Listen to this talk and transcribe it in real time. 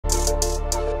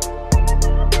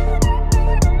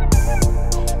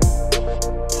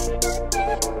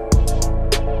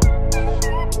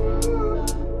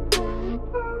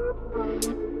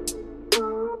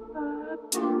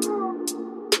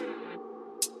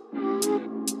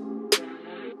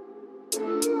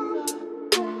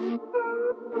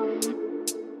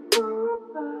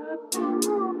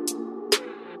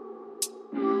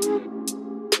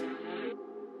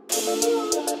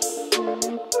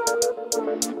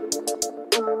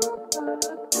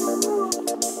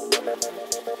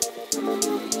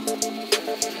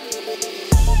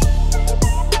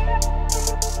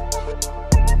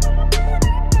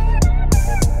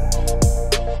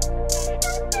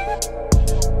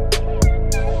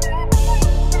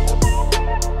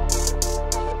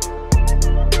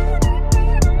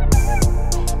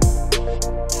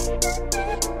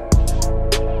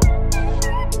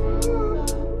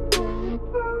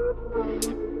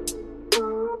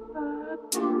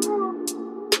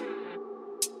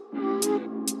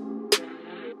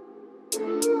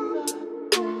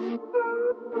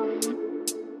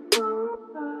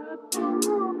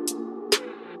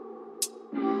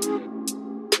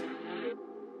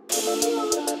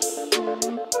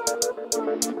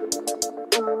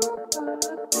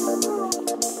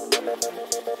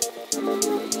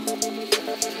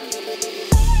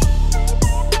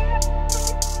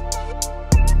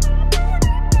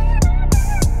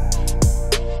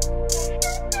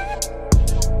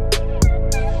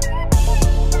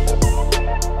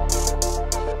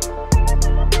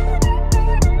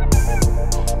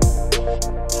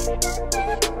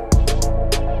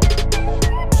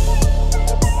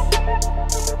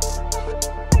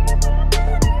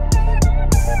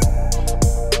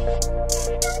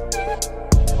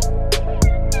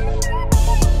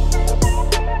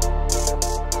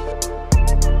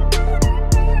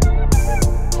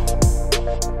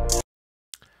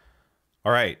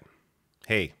All right.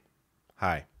 Hey.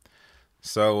 Hi.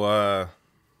 So,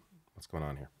 what's going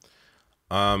on here?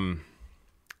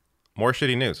 More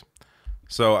shitty news.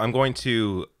 So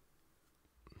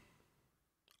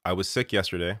I was sick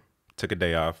yesterday, took a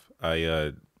day off.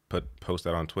 I post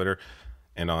that on Twitter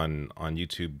and on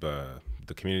YouTube,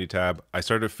 the community tab. I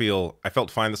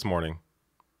felt fine this morning.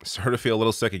 Started to feel a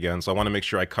little sick again. So I want to make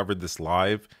sure I covered this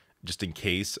live just in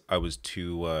case I was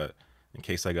in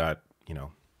case I got,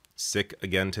 sick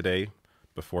again today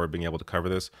before being able to cover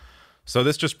this. So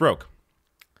this just broke.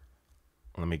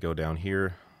 Let me go down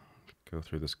here, go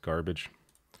through this garbage.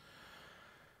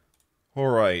 All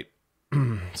right.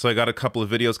 So I got a couple of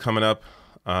videos coming up,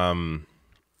 and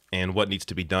what needs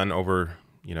to be done over,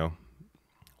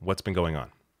 what's been going on.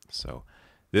 So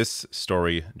this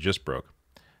story just broke.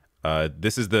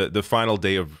 This is the final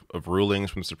day of rulings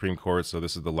from the Supreme Court. So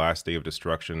this is the last day of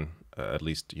destruction, at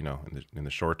least, in the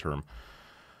short term.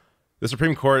 The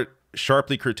Supreme Court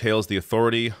sharply curtails the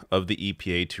authority of the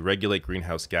EPA to regulate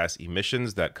greenhouse gas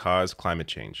emissions that cause climate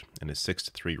change. In a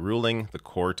 6-3 ruling, the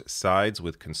court sides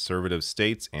with conservative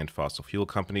states and fossil fuel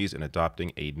companies in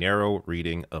adopting a narrow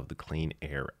reading of the Clean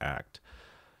Air Act.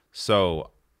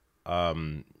 So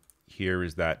here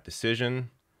is that decision.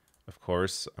 Of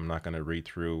course, I'm not going to read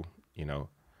through,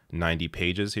 90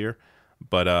 pages here,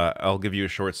 but I'll give you a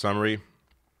short summary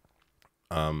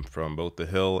from both The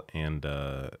Hill and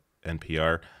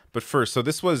NPR. But first, so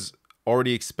this was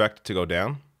already expected to go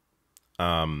down.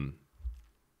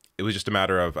 It was just a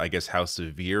matter of, I guess, how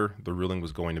severe the ruling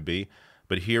was going to be.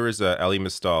 But here is Elie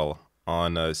Mystal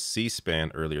on C-SPAN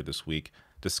earlier this week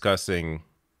discussing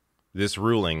this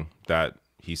ruling that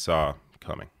he saw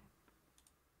coming.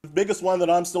 The biggest one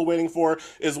that I'm still waiting for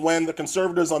is when the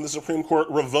conservatives on the Supreme Court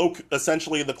revoke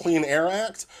essentially the Clean Air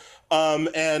Act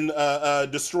and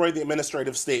destroy the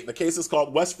administrative state. The case is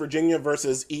called West Virginia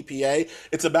versus EPA.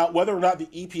 It's about whether or not the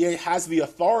EPA has the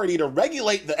authority to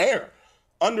regulate the air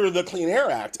under the Clean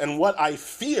Air Act. And what I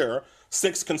fear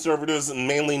 6 conservatives, and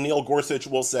mainly Neil Gorsuch,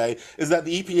 will say is that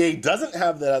the EPA doesn't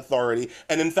have that authority,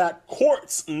 and in fact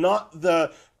courts, not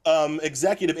the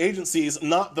executive agencies,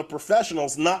 not the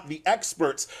professionals, not the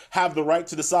experts, have the right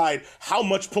to decide how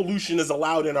much pollution is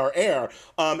allowed in our air.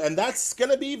 And that's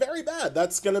going to be very bad.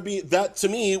 That to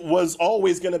me was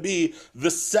always going to be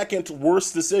the second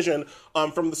worst decision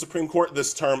from the Supreme Court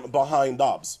this term, behind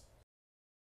Dobbs.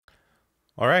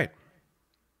 All right.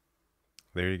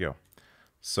 There you go.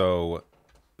 So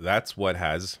that's what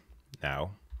has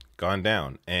now gone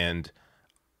down. And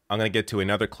I'm going to get to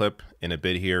another clip in a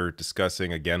bit here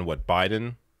discussing, again, what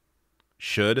Biden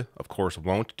should, of course,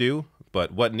 won't do,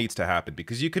 but what needs to happen.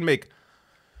 Because you can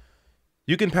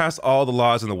pass all the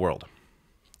laws in the world.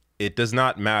 It does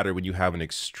not matter when you have an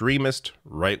extremist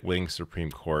right-wing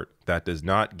Supreme Court that does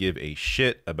not give a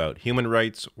shit about human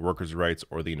rights, workers' rights,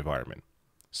 or the environment.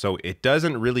 So it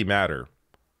doesn't really matter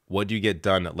what you get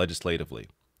done legislatively,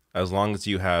 as long as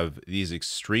you have these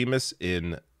extremists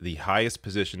in the highest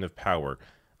position of power,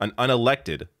 an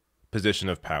unelected position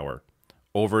of power,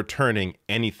 overturning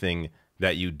anything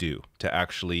that you do to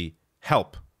actually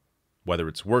help, whether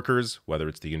it's workers, whether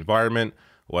it's the environment,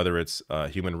 whether it's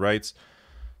human rights.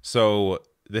 So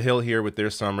The Hill here with their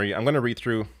summary. I'm going to read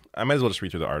through, I might as well just read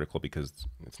through the article because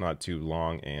it's not too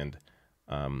long, and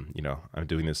I'm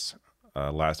doing this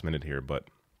last minute here,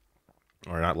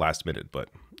 or not last minute, but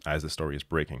as the story is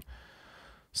breaking.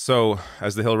 So,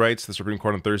 as The Hill writes, the Supreme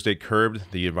Court on Thursday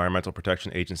curbed the Environmental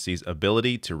Protection Agency's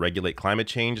ability to regulate climate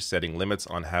change, setting limits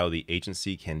on how the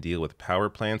agency can deal with power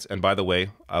plants. And by the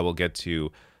way, I will get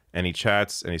to any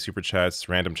chats, any super chats,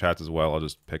 random chats as well. I'll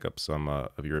just pick up some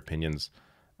of your opinions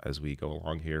as we go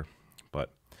along here.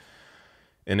 But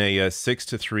in a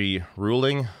 6-3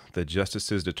 ruling, the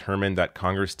justices determined that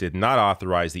Congress did not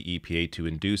authorize the EPA to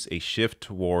induce a shift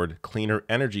toward cleaner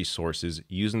energy sources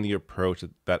using the approach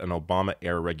that an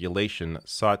Obama-era regulation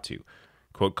sought to.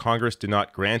 Quote, Congress did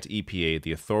not grant EPA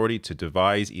the authority to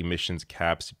devise emissions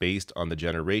caps based on the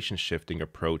generation shifting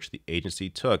approach the agency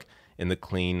took in the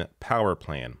Clean Power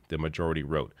Plan, the majority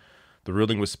wrote. The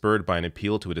ruling was spurred by an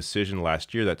appeal to a decision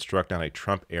last year that struck down a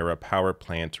Trump-era power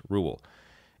plant rule.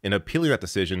 In appealing that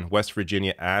decision, West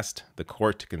Virginia asked the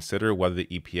court to consider whether the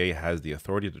EPA has the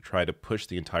authority to try to push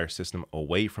the entire system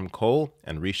away from coal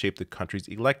and reshape the country's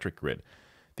electric grid.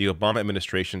 The Obama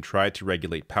administration tried to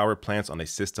regulate power plants on a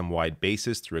system-wide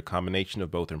basis through a combination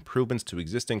of both improvements to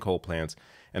existing coal plants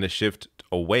and a shift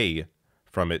away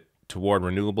from it toward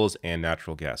renewables and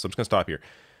natural gas. So I'm just going to stop here.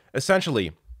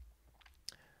 Essentially,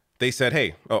 they said,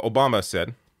 hey, Obama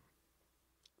said,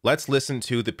 let's listen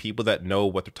to the people that know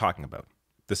what they're talking about,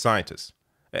 the scientists.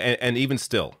 And even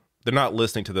still, they're not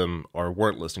listening to them or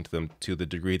weren't listening to them to the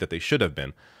degree that they should have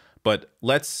been. But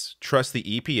let's trust the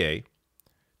EPA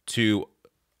to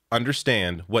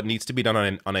understand what needs to be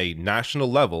done on a national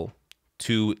level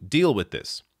to deal with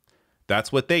this.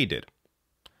 That's what they did.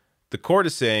 The court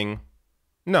is saying,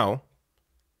 no,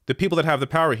 the people that have the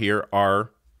power here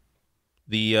are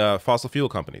the fossil fuel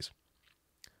companies.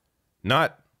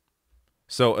 Not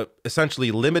so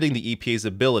essentially limiting the EPA's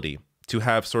ability to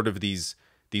have sort of these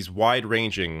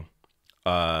wide-ranging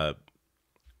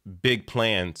big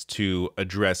plans to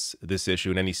address this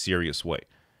issue in any serious way.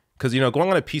 Because, going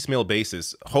on a piecemeal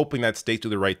basis, hoping that states do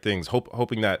the right things,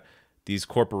 hoping that these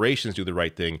corporations do the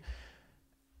right thing,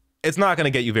 it's not going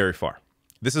to get you very far.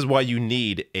 This is why you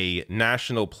need a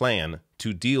national plan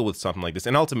to deal with something like this,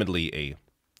 and ultimately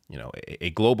a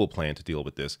global plan to deal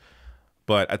with this.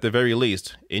 But at the very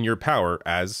least, in your power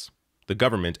as the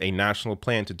government, a national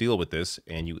plan to deal with this,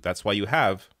 and that's why you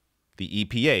have the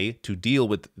EPA to deal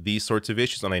with these sorts of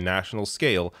issues on a national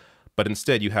scale. But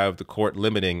instead, you have the court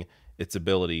limiting its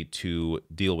ability to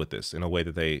deal with this in a way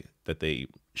that they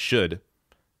should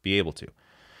be able to.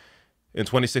 In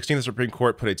 2016, the Supreme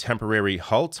Court put a temporary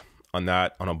halt on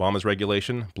Obama's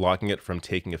regulation, blocking it from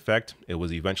taking effect. It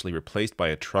was eventually replaced by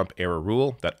a Trump-era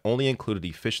rule that only included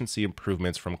efficiency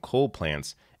improvements from coal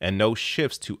plants and no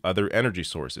shifts to other energy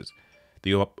sources.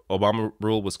 The Obama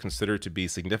rule was considered to be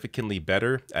significantly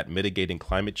better at mitigating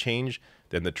climate change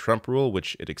than the Trump rule,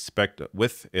 which it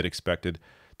expected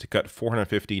to cut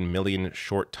 415 million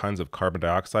short tons of carbon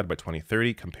dioxide by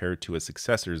 2030 compared to its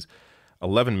successor's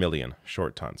 11 million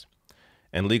short tons.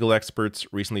 And legal experts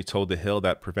recently told The Hill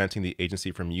that preventing the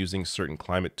agency from using certain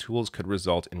climate tools could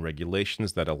result in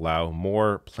regulations that allow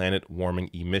more planet-warming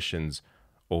emissions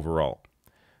overall.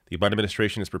 The Biden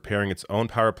administration is preparing its own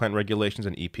power plant regulations,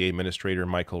 and EPA Administrator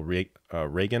Michael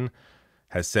Regan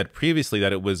has said previously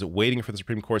that it was waiting for the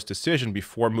Supreme Court's decision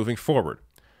before moving forward.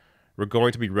 We're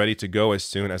going to be ready to go as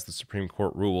soon as the Supreme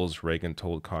Court rules, Reagan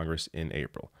told Congress in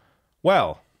April.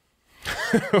 Well,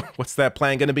 what's that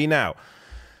plan going to be now?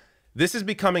 This is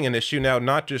becoming an issue now,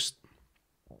 not just,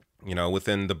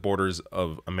 within the borders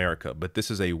of America, but this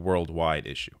is a worldwide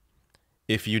issue.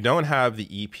 If you don't have the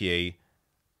EPA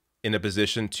in a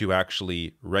position to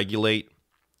actually regulate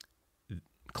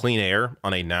clean air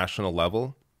on a national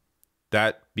level,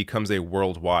 that becomes a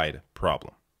worldwide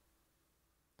problem.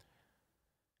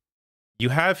 You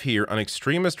have here an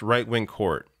extremist right-wing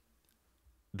court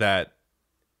that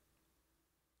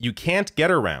you can't get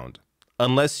around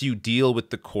unless you deal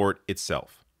with the court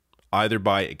itself, either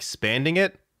by expanding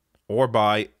it or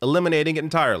by eliminating it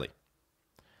entirely.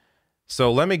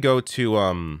 So let me go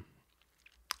to,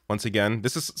 once again,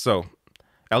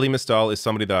 Elie Mystal is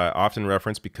somebody that I often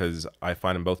reference because I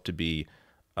find him both to be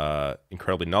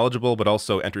incredibly knowledgeable, but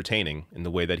also entertaining in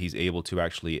the way that he's able to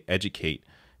actually educate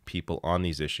people on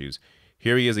these issues.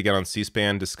 Here he is again on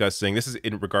C-SPAN discussing, this is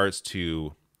in regards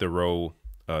to the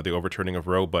overturning of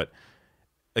Roe, but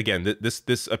again,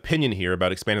 this opinion here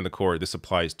about expanding the court, this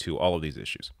applies to all of these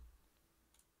issues.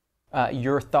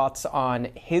 Your thoughts on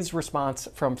his response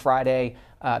from Friday,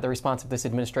 the response of this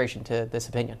administration to this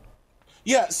opinion?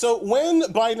 Yeah, so when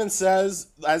Biden says,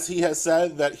 as he has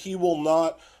said, that he will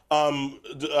not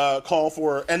call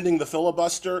for ending the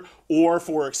filibuster or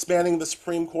for expanding the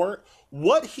Supreme Court,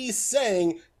 what he's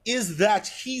saying is that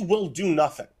he will do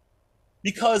nothing.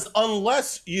 Because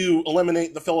unless you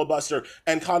eliminate the filibuster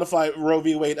and codify Roe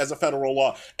v. Wade as a federal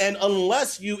law, and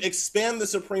unless you expand the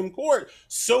Supreme Court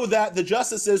so that the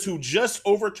justices who just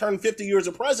overturned 50 years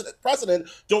of precedent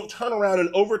don't turn around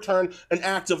and overturn an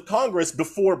act of Congress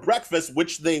before breakfast,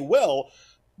 which they will,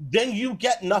 then you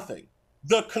get nothing.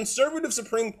 The conservative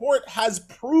Supreme Court has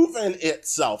proven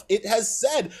itself. It has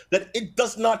said that it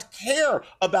does not care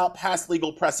about past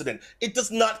legal precedent. It does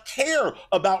not care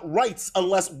about rights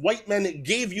unless white men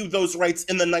gave you those rights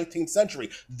in the 19th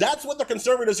century. That's what the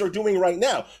conservatives are doing right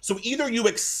now. So either you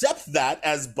accept that,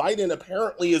 as Biden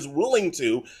apparently is willing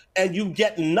to, and you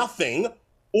get nothing,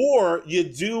 or you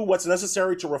do what's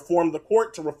necessary to reform the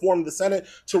court, to reform the Senate,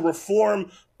 to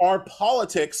reform our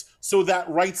politics so that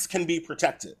rights can be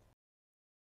protected.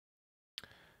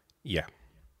 Yeah.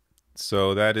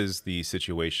 So that is the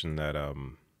situation that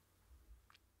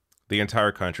the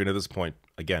entire country, and at this point,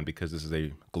 again, because this is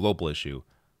a global issue,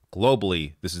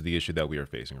 globally, this is the issue that we are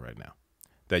facing right now.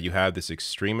 That you have this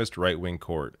extremist right-wing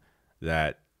court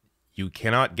that you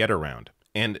cannot get around.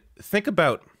 And think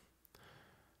about,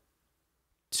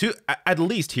 at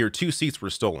least here, 2 seats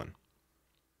were stolen.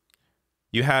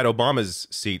 You had Obama's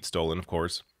seat stolen, of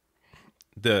course.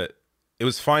 It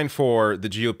was fine for the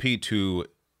GOP to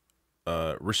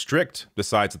restrict the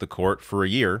sides of the court for a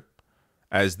year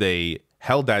as they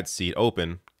held that seat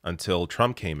open until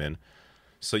Trump came in.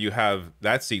 So you have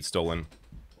that seat stolen.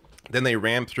 Then they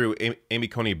rammed through Amy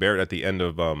Coney Barrett at the end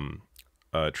of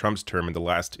Trump's term in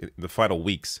the final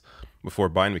weeks before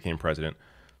Biden became president.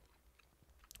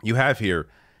 You have here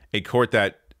a court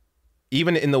that,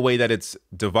 even in the way that it's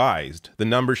devised, the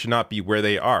numbers should not be where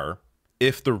they are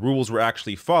if the rules were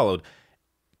actually followed.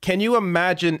 Can you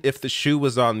imagine if the shoe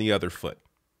was on the other foot?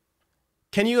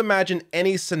 Can you imagine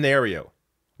any scenario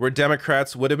where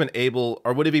Democrats would have been able,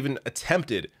 or would have even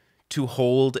attempted, to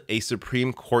hold a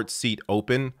Supreme Court seat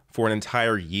open for an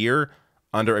entire year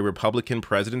under a Republican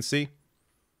presidency?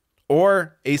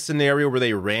 Or a scenario where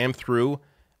they ram through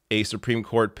a Supreme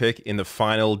Court pick in the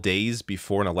final days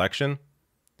before an election?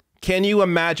 Can you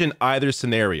imagine either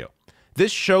scenario?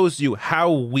 This shows you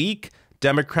how weak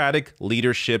Democratic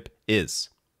leadership is.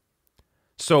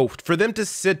 So for them to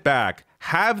sit back,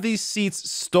 have these seats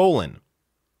stolen,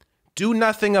 do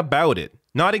nothing about it,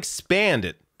 not expand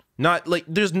it, not like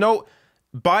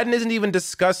Biden isn't even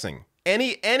discussing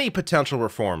any potential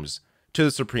reforms to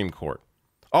the Supreme Court.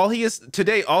 All he has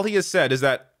said is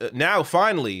that now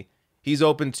finally he's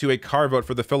open to a carve out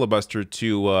for the filibuster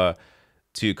to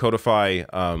codify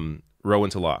Roe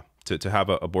into law, to have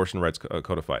abortion rights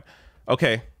codified.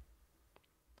 Okay,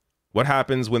 what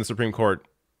happens when the Supreme Court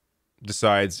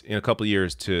decides in a couple of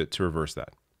years to reverse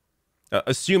that?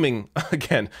 Assuming,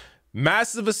 again,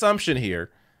 massive assumption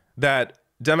here that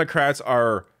Democrats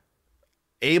are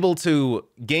able to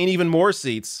gain even more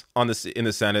seats in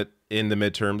the Senate in the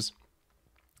midterms,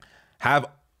 have,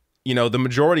 the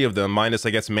majority of them, minus, I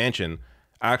guess, Manchin,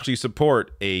 actually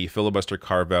support a filibuster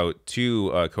carve-out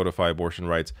to codify abortion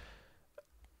rights.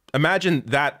 Imagine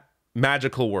that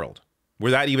magical world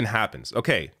where that even happens.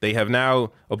 Okay, they have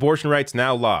now abortion rights,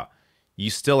 now law. You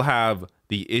still have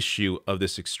the issue of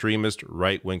this extremist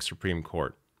right-wing Supreme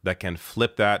Court that can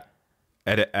flip that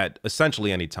at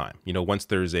essentially any time, once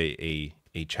there's a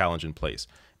challenge in place.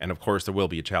 And of course, there will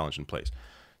be a challenge in place.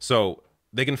 So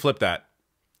they can flip that.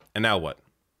 And now what?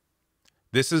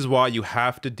 This is why you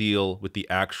have to deal with the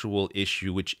actual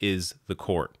issue, which is the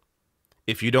court.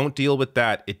 If you don't deal with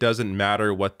that, it doesn't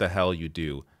matter what the hell you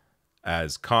do.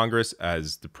 As Congress,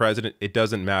 as the president, it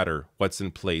doesn't matter what's in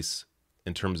place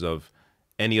in terms of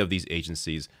any of these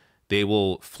agencies. They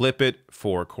will flip it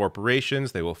for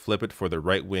corporations. They will flip it for the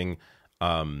right-wing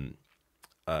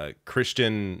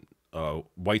Christian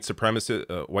white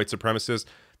supremacists.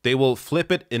 They will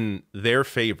flip it in their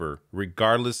favor,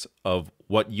 regardless of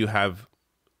what you have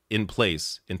in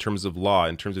place in terms of law,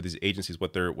 in terms of these agencies,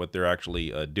 what they're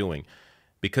actually doing,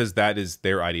 because that is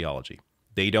their ideology.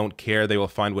 They don't care. They will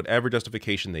find whatever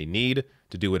justification they need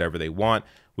to do whatever they want,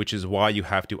 which is why you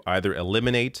have to either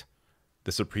eliminate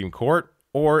the Supreme Court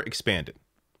or expand it,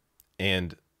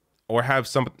 or have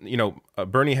some.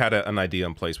 Bernie had an idea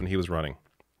in place when he was running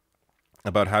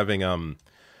about having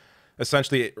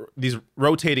essentially these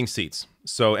rotating seats.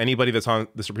 So anybody that's on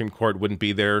the Supreme Court wouldn't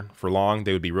be there for long.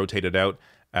 They would be rotated out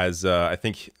as, I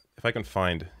think, if I can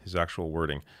find his actual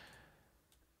wording.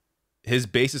 His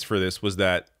basis for this was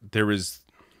that there was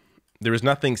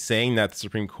nothing saying that the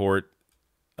Supreme Court,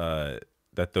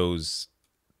 that those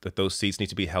seats need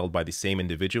to be held by the same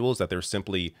individuals, that they're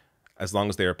simply, as long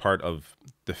as they are part of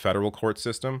the federal court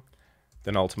system,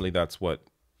 then ultimately that's what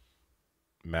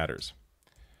matters.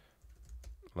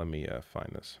 Let me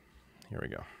find this. Here we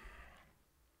go.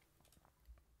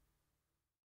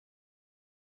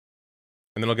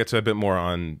 And then I'll get to a bit more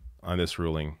on this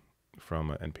ruling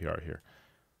from NPR here.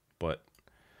 But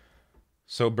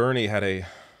so Bernie had a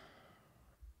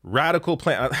radical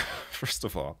plan. First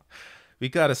of all, we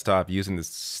got to stop using this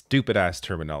stupid ass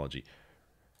terminology.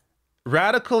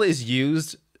 Radical is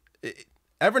used.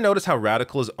 Ever notice how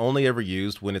radical is only ever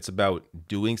used when it's about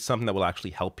doing something that will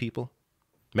actually help people?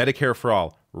 Medicare for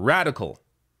all, radical.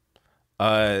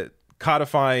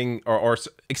 Codifying or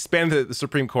expand the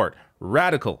Supreme Court,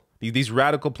 radical. These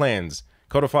radical plans,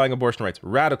 codifying abortion rights,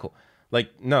 radical.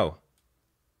 Like, no.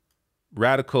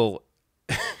 Radical,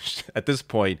 at this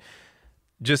point,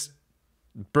 just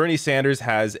Bernie Sanders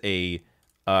has a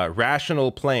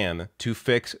rational plan to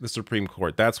fix the Supreme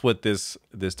Court. That's what this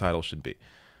title should be.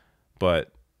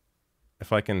 But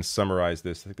if I can summarize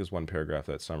this, I think there's one paragraph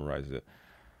that summarizes it.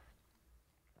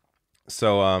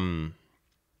 So,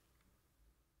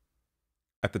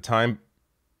 at the time,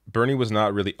 Bernie was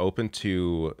not really open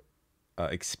to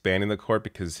expanding the court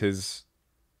because his,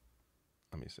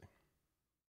 let me see.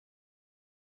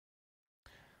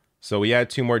 So we had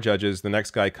 2 more judges. The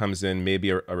next guy comes in, maybe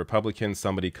a Republican,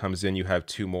 somebody comes in, you have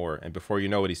 2 more. And before you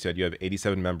know what he said, you have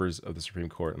 87 members of the Supreme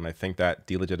Court. And I think that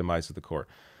delegitimizes the court.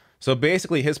 So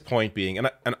basically his point being,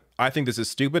 and I think this is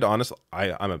stupid, honest.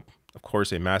 I'm of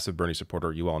course, a massive Bernie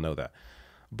supporter. You all know that.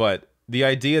 But the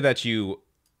idea that you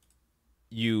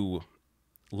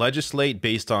legislate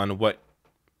based on what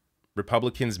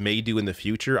Republicans may do in the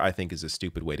future, I think is a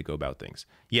stupid way to go about things.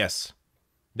 Yes,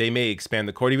 they may expand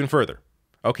the court even further.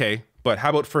 Okay, but how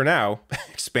about for now,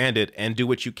 expand it and do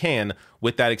what you can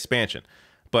with that expansion.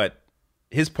 But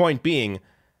his point being,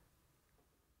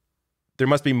 there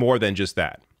must be more than just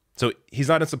that. So he's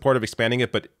not in support of expanding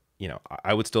it, but you know,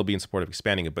 I would still be in support of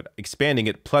expanding it. But expanding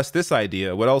it plus this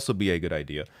idea would also be a good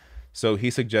idea. So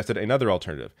he suggested another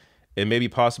alternative. It may be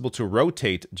possible to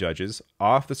rotate judges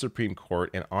off the Supreme Court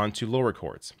and onto lower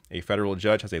courts. A federal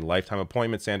judge has a lifetime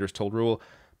appointment, Sanders told Rule,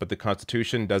 but the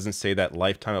Constitution doesn't say that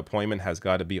lifetime appointment has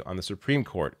got to be on the Supreme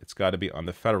Court. It's got to be on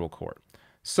the federal court.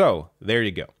 So there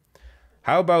you go.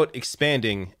 How about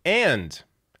expanding and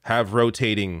have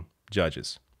rotating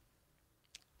judges?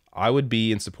 I would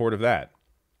be in support of that.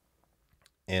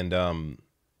 And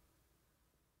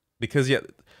because, yeah,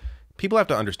 people have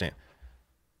to understand.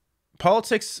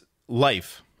 Politics,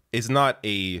 life is not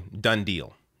a done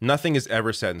deal. Nothing is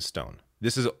ever set in stone.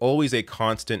 This is always a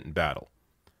constant battle.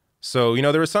 So, you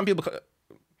know, there were some people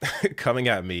coming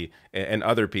at me and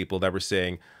other people that were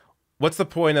saying, what's the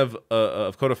point of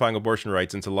codifying abortion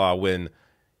rights into law when,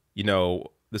 you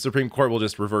know, the Supreme Court will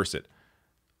just reverse it?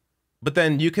 But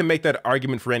then you can make that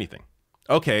argument for anything.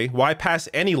 Okay, why pass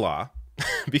any law?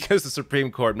 Because the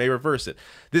Supreme Court may reverse it.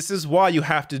 This is why you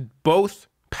have to both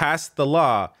pass the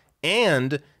law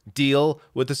and deal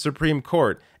with the Supreme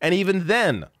Court. And even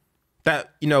then,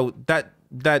 that, you know, that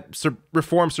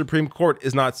reformed Supreme Court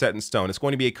is not set in stone. It's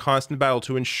going to be a constant battle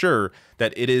to ensure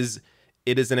that it is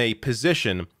in a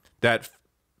position that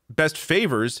best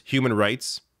favors human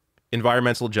rights,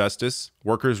 environmental justice,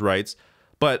 workers' rights,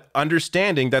 but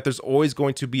understanding that there's always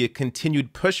going to be a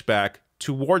continued pushback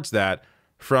towards that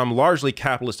from largely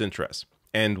capitalist interests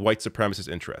and white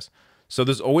supremacist interests. So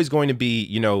there's always going to be,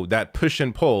 you know, that push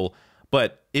and pull.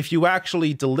 But if you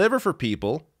actually deliver for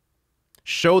people,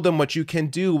 show them what you can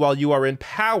do while you are in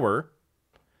power,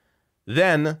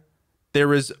 then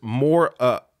there is more,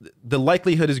 the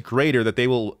likelihood is greater that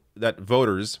that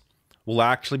voters will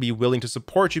actually be willing to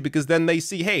support you, because then they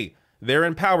see, hey, they're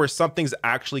in power, something's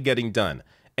actually getting done.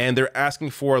 And they're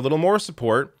asking for a little more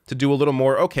support to do a little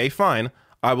more. Okay, fine.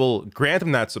 I will grant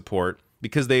them that support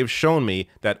because they have shown me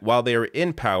that while they are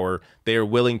in power, they are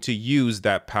willing to use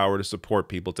that power to support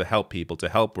people, to help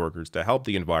workers, to help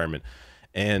the environment,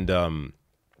 and to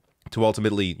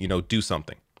ultimately, you know, do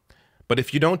something. But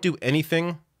if you don't do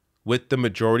anything with the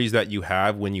majorities that you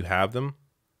have when you have them,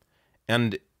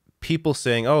 and people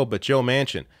saying, oh, but Joe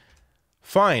Manchin,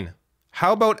 fine.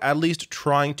 How about at least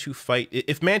trying to fight?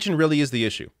 If Manchin really is the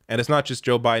issue, and it's not just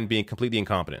Joe Biden being completely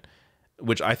incompetent,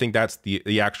 which I think that's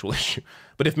the actual issue.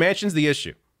 But if Manchin's the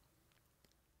issue,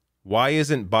 why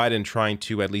isn't Biden trying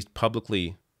to at least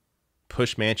publicly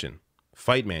push Manchin,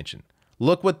 fight Manchin?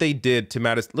 Look what they did to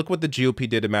Madison. Look what the GOP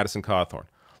did to Madison Cawthorn.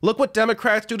 Look what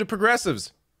Democrats do to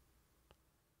progressives.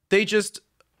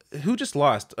 Who just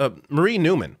lost? Marie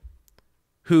Newman,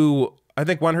 who I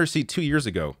think won her seat 2 years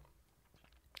ago.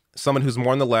 Someone who's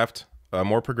more on the left,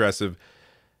 more progressive.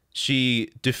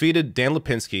 She defeated Dan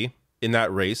Lipinski in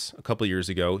that race a couple of years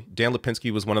ago. Dan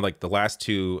Lipinski was one of like the last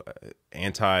 2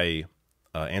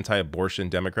 anti-abortion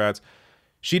Democrats.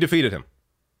 She defeated him.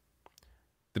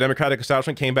 The Democratic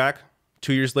establishment came back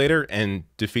 2 years later and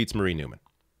defeats Marie Newman.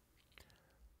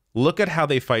 Look at how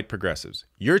they fight progressives.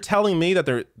 You're telling me that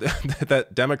that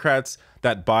Democrats,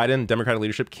 that Biden Democratic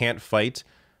leadership can't fight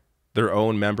their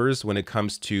own members when it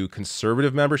comes to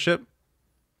conservative membership,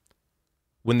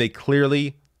 when they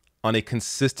clearly on a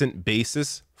consistent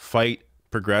basis fight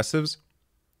progressives,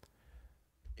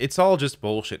 it's all just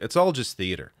bullshit. It's all just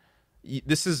theater.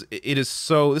 This is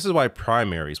why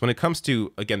primaries, when it comes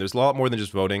to, again, there's a lot more than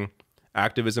just voting.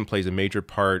 Activism plays a major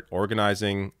part.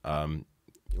 Organizing,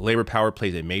 labor power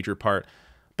plays a major part.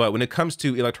 But when it comes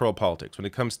to electoral politics, when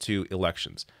it comes to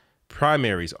elections,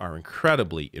 primaries are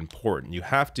incredibly important. You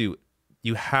have to,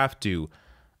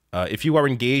 if you are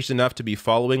engaged enough to be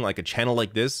following like a channel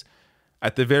like this,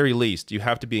 at the very least, you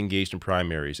have to be engaged in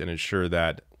primaries and ensure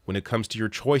that when it comes to your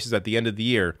choices at the end of the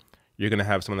year, you're going to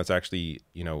have someone that's actually,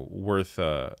 worth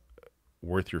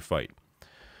your fight.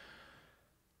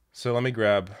 So let me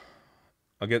grab,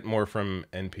 I'll get more from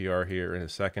NPR here in a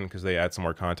second because they add some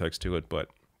more context to it, but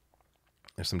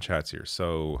there's some chats here.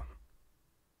 So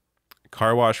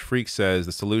Car Wash Freak says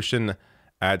the solution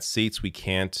adds seats we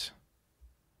can't.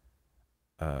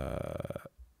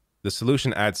 The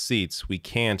solution adds seats we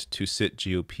can't to sit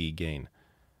GOP gain.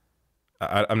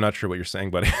 I'm not sure what you're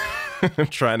saying, buddy. I'm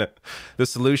trying to. The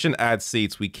solution adds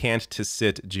seats we can't to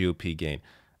sit GOP gain.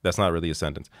 That's not really a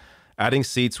sentence. Adding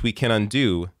seats we can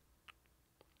undo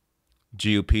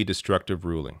GOP destructive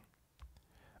ruling.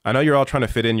 I know you're all trying to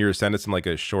fit in your sentence in like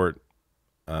a short,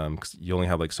 because you only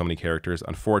have like so many characters.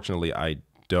 Unfortunately, I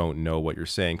don't know what you're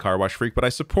saying, Car Wash Freak, but I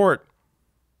support.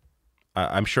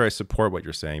 I'm sure I support what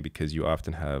you're saying because you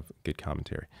often have good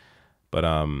commentary. But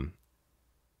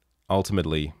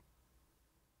ultimately,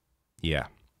 yeah.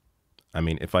 I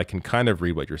mean, if I can kind of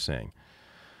read what you're saying,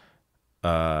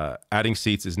 adding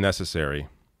seats is necessary,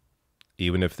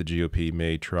 even if the GOP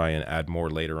may try and add more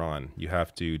later on. You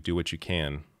have to do what you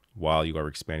can while you are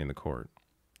expanding the court.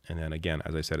 And then again,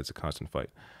 as I said, it's a constant fight.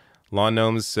 Lawn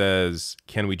Gnomes says,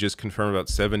 can we just confirm about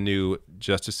 7 new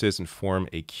justices and form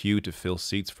a queue to fill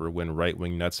seats for when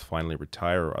right-wing nuts finally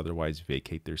retire or otherwise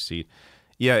vacate their seat?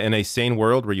 Yeah, in a sane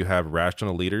world where you have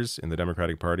rational leaders in the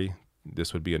Democratic Party,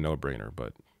 this would be a no-brainer,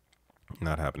 but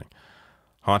not happening.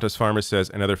 Hauntus Farmer says,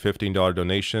 another $15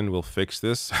 donation will fix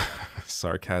this.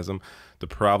 Sarcasm. The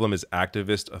problem is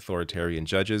activist authoritarian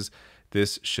judges.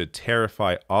 This should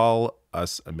terrify all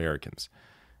us Americans.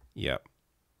 Yeah.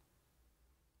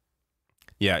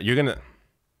 Yeah, you're going to...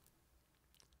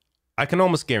 I can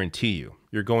almost guarantee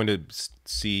you're going to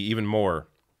see even more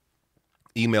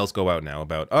emails go out now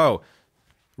about,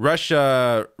 rush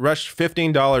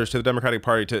 $15 to the Democratic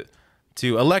Party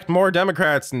to elect more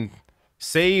Democrats and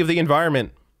save the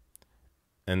environment.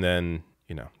 And then,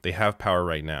 they have power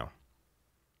right now.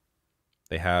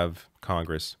 They have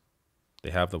Congress. They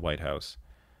have the White House.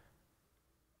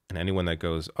 And anyone that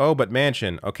goes, but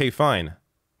Manchin, okay, fine.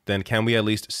 Then can we at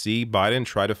least see Biden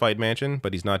try to fight Manchin?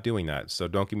 But he's not doing that. So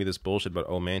don't give me this bullshit about,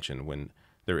 Manchin, when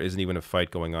there isn't even a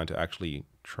fight going on to actually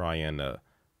try and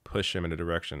push him in a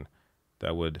direction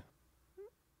that would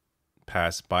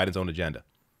pass Biden's own agenda.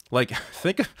 Like,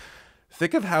 think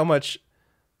of how much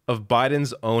of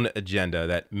Biden's own agenda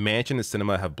that Manchin and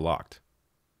Sinema have blocked.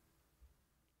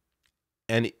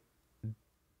 And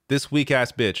this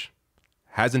weak-ass bitch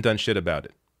hasn't done shit about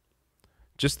it.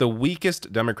 Just the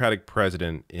weakest Democratic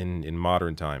president in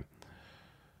modern time.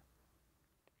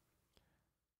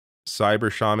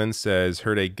 Cyber Shaman says,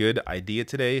 heard a good idea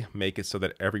today. Make it so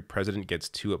that every president gets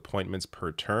 2 appointments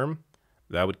per term.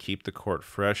 That would keep the court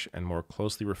fresh and more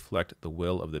closely reflect the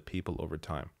will of the people over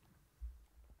time.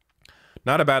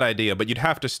 Not a bad idea, but you'd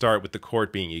have to start with the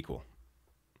court being equal,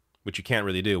 which you can't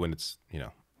really do when it's,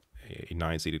 a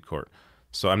 9-seated court.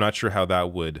 So I'm not sure how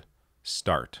that would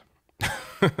start.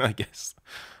 I guess.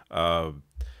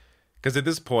 Because at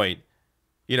this point,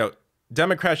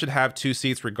 Democrats should have 2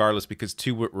 seats regardless because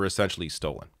 2 were essentially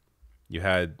stolen. You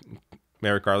had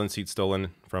Merrick Garland's seat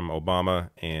stolen from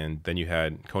Obama, and then you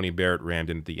had Coney Barrett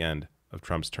rammed in at the end of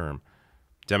Trump's term.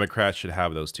 Democrats should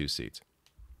have those 2 seats.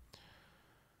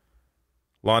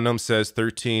 Lawn Gnome says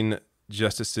 13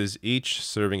 justices each,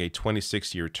 serving a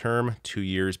 26-year term, 2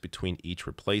 years between each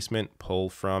replacement, pull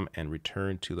from and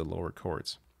return to the lower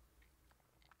courts.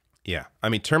 Yeah, I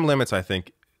mean, term limits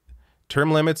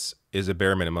is a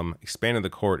bare minimum. Expanding the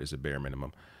court is a bare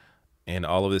minimum. And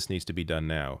all of this needs to be done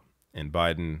now. And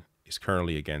Biden is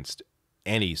currently against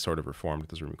any sort of reform to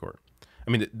the Supreme Court. I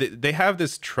mean, they have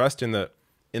this trust in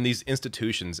these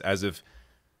institutions as if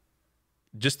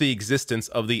just the existence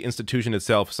of the institution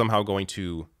itself somehow going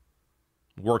to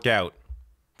work out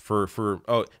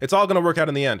it's all going to work out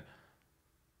in the end.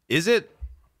 Is it?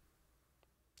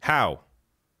 How?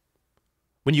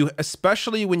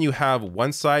 Especially when you have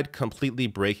one side completely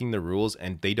breaking the rules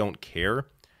and they don't care,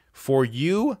 for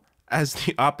you as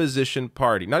the opposition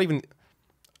party, not even,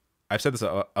 I've said this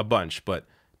a bunch, but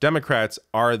Democrats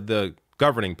are the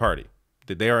governing party.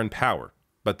 They are in power,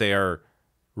 but they are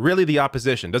really the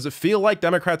opposition. Does it feel like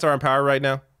Democrats are in power right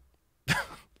now?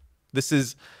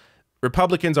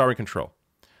 Republicans are in control.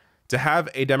 To have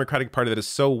a Democratic Party that is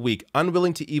so weak,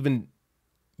 unwilling to even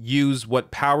use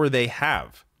what power they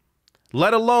have,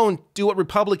 let alone do what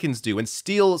Republicans do and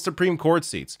steal Supreme Court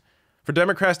seats. For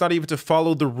Democrats not even to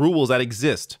follow the rules that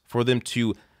exist, for them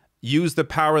to use the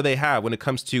power they have when it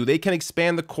comes to, they can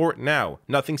expand the court now.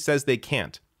 Nothing says they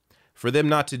can't. For them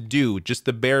not to do just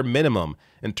the bare minimum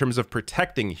in terms of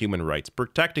protecting human rights,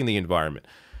 protecting the environment,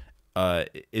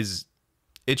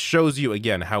 it shows you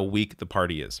again how weak the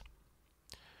party is.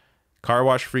 Car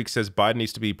Wash Freak says Biden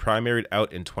needs to be primaried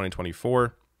out in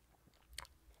 2024.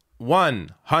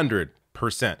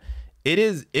 100%.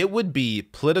 It would be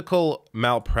political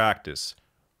malpractice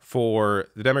for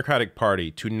the Democratic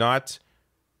Party to not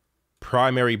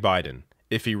primary Biden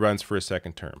if he runs for a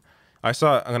second term. I'm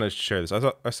going to share this. I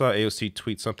saw AOC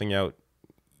tweet something out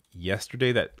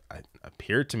yesterday that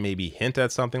appeared to maybe hint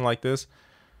at something like this.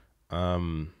 Let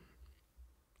me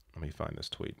find this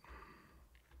tweet.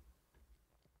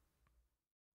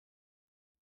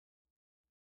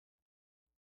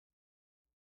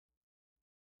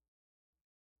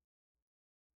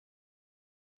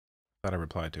 Thought I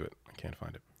replied to it. I can't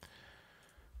find it.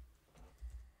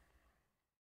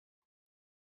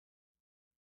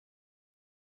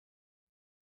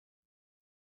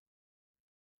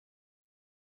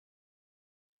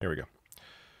 Here we go.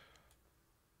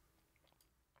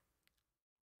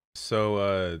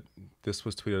 So this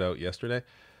was tweeted out yesterday.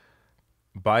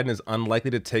 Biden is unlikely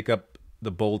to take up the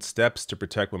bold steps to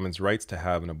protect women's rights to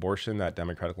have an abortion that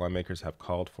Democratic lawmakers have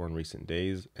called for in recent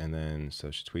days. And then so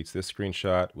she tweets this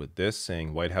screenshot with this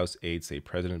saying, White House aides say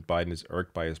President Biden is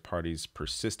irked by his party's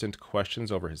persistent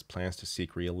questions over his plans to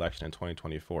seek re-election in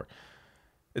 2024.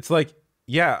 It's like,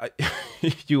 yeah,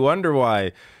 you wonder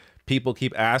why people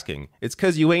keep asking. It's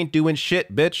because you ain't doing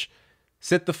shit, bitch.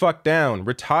 Sit the fuck down.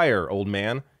 Retire, old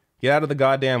man. Get out of the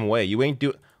goddamn way. You ain't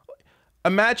do.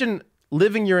 Imagine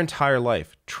living your entire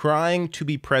life trying to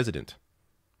be president.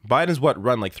 Biden's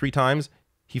run like 3 times?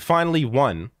 He finally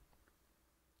won.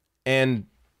 And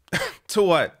to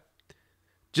what?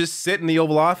 Just sit in the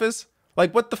Oval Office?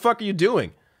 Like, what the fuck are you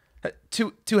doing?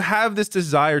 To have this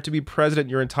desire to be president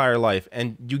your entire life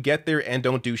and you get there and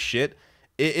don't do shit,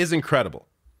 it is incredible.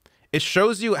 It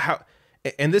shows you how,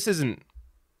 and this isn't,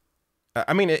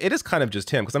 I mean, it is kind of just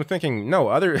him, because I'm thinking, no,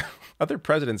 other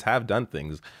presidents have done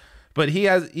things, but he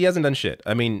hasn't done shit.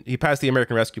 I mean, he passed the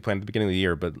American Rescue Plan at the beginning of the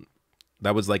year, but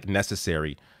that was like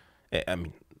necessary. I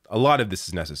mean, a lot of this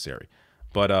is necessary,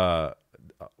 but a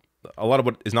lot of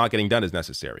what is not getting done is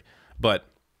necessary. But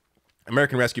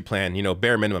American Rescue Plan, you know,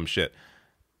 bare minimum shit.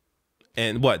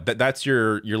 And what? That's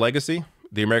your legacy?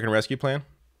 The American Rescue Plan?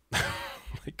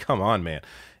 Like, come on, man.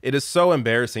 It is so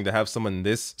embarrassing to have someone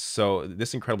this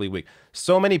incredibly weak.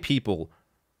 So many people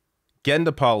get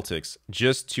into politics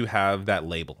just to have that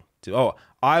label.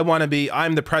 I'm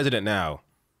the president now.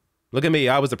 Look at me,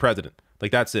 I was the president.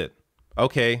 Like, that's it.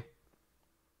 Okay.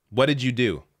 What did you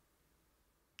do?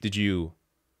 Did you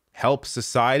help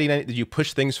society? Did you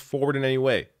push things forward in any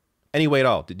way? Any way at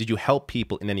all? Did you help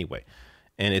people in any way?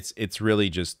 And it's really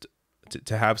just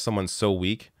to have someone so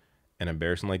weak and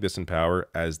embarrassing like this in power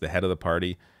as the head of the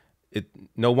party.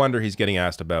 No wonder he's getting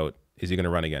asked about, is he going to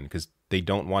run again? Because they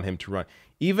don't want him to run.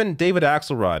 Even David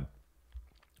Axelrod,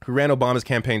 who ran Obama's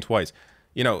campaign twice,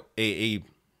 you know,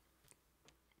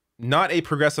 not a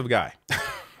progressive guy,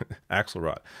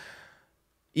 Axelrod.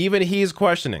 Even he's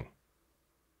questioning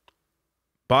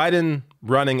Biden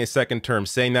running a second term,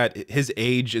 saying that his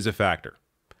age is a factor.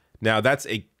 Now, that's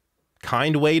a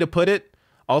kind way to put it.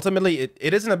 Ultimately,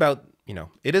 it isn't about, you know,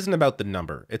 it isn't about the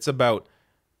number. It's about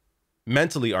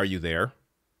mentally, are you there?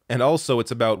 And also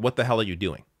it's about what the hell are you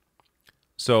doing?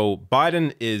 So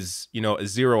Biden is, you know, a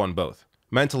 0 on both.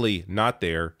 Mentally not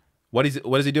there. What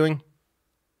is he doing?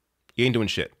 He ain't doing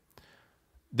shit.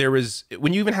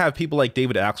 When you even have people like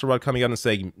David Axelrod coming out and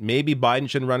saying maybe Biden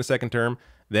shouldn't run a second term,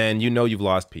 then you know you've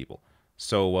lost people.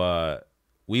 So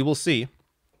we will see.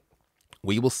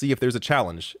 We will see if there's a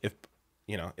challenge. If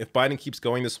Biden keeps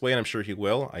going this way, and I'm sure he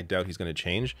will, I doubt he's going to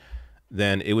change,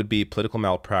 then it would be political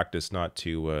malpractice not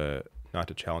to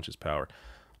challenge his power.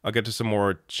 I'll get to some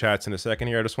more chats in a second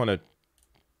here. I just want to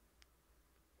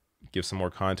give some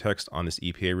more context on this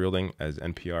EPA ruling as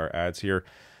NPR adds here.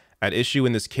 At issue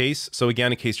in this case, so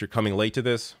again, in case you're coming late to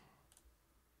this,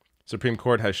 Supreme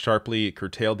Court has sharply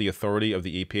curtailed the authority of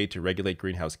the EPA to regulate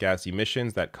greenhouse gas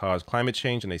emissions that cause climate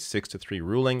change in a 6-3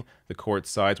 ruling. The court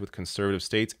sides with conservative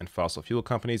states and fossil fuel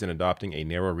companies in adopting a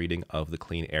narrow reading of the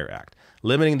Clean Air Act,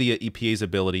 limiting the EPA's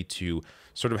ability to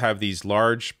sort of have these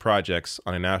large projects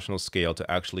on a national scale to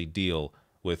actually deal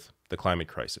with the climate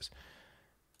crisis.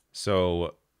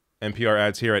 So NPR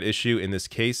adds here, at issue in the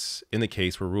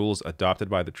case were rules adopted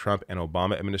by the Trump and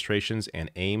Obama administrations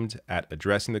and aimed at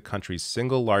addressing the country's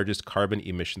single largest carbon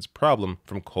emissions problem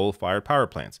from coal-fired power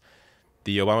plants.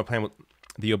 The Obama plan,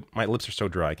 my lips are so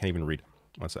dry, I can't even read.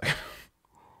 One second.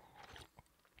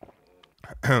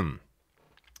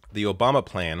 The Obama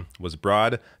plan was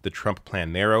broad, the Trump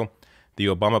plan narrow. The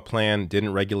Obama plan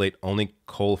didn't regulate only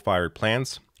coal-fired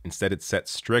plants. Instead, it set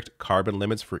strict carbon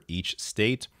limits for each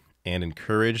state and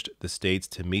encouraged the states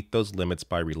to meet those limits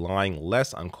by relying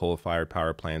less on coal-fired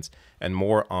power plants and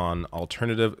more on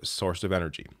alternative sources of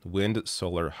energy: wind,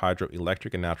 solar,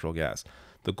 hydroelectric, and natural gas.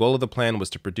 The goal of the plan was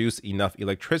to produce enough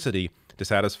electricity to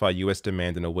satisfy U.S.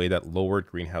 demand in a way that lowered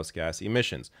greenhouse gas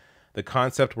emissions. The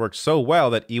concept worked so well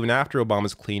that even after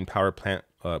Obama's clean power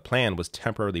plan was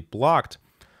temporarily blocked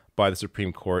by the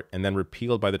Supreme Court and then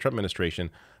repealed by the Trump administration,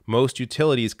 most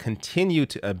utilities continue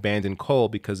to abandon coal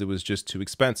because it was just too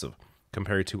expensive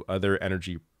compared to other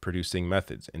energy-producing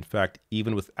methods. In fact,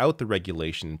 even without the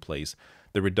regulation in place,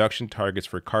 the reduction targets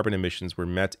for carbon emissions were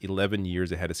met 11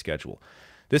 years ahead of schedule.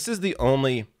 This is the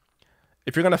only...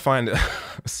 If you're going to find a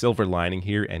silver lining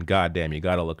here, and goddamn, you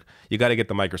got to get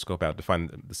the microscope out to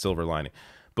find the silver lining.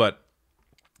 But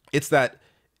it's that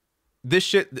this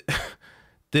shit's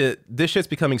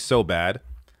becoming so bad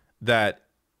that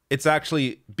it's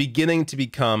actually beginning to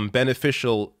become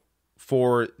beneficial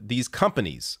for these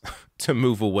companies to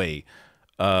move away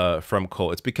from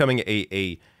coal. It's becoming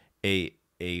a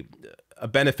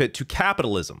benefit to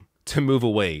capitalism to move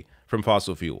away from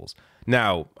fossil fuels.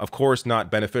 Now, of course, not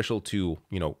beneficial to,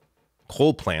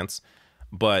 coal plants,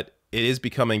 but it is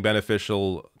becoming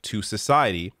beneficial to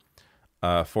society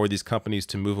for these companies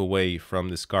to move away from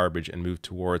this garbage and move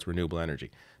towards renewable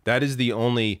energy. That is the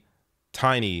only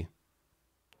tiny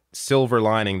silver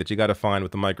lining that you got to find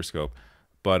with the microscope.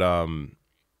 But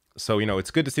so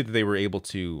it's good to see that they were able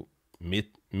to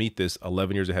meet this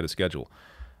 11 years ahead of schedule.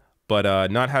 But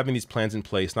not having these plans in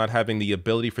place, not having the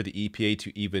ability for the EPA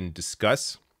to even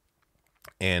discuss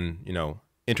and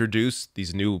introduce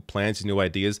these new plans, these new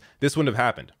ideas, this wouldn't have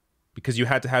happened because you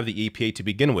had to have the EPA to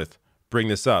begin with bring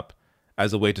this up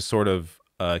as a way to sort of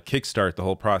kickstart the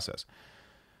whole process.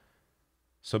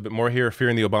 So a bit more here.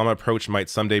 Fearing the Obama approach might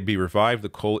someday be revived, the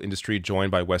coal industry,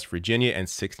 joined by West Virginia and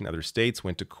 16 other states,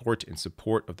 went to court in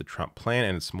support of the Trump plan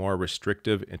and its more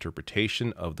restrictive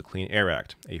interpretation of the Clean Air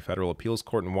Act. A federal appeals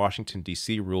court in Washington,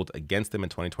 D.C. ruled against them in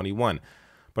 2021.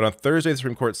 But on Thursday, the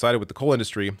Supreme Court sided with the coal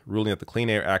industry, ruling that the Clean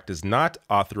Air Act does not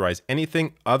authorize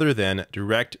anything other than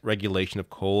direct regulation of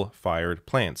coal-fired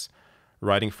plants.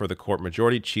 Writing for the court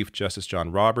majority, Chief Justice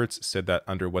John Roberts said that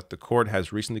under what the court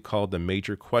has recently called the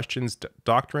major questions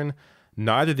doctrine,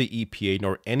 neither the EPA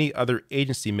nor any other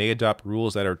agency may adopt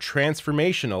rules that are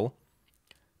transformational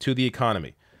to the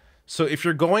economy. So if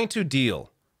you're going to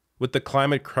deal with the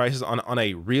climate crisis in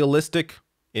a realistic,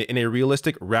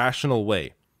 rational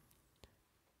way,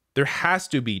 there has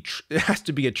to be a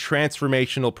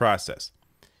transformational process.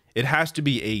 It has to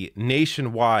be a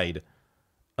nationwide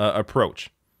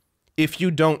approach. If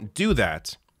you don't do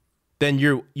that, then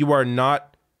you are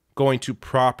not going to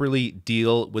properly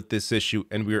deal with this issue,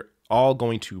 and we're all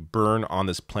going to burn on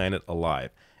this planet alive.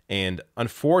 And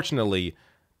unfortunately,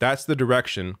 that's the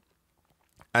direction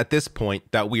at this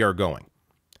point that we are going.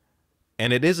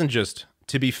 And it isn't just,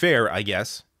 to be fair, I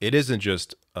guess, it isn't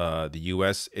just the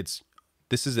U.S.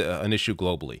 This is an issue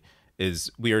globally, is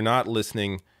we are not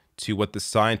listening to what the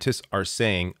scientists are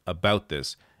saying about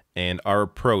this, and our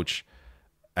approach,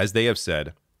 as they have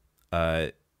said,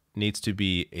 needs to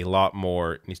be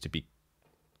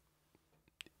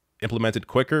implemented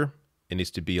quicker. It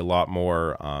needs to be a lot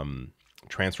more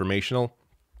transformational,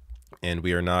 and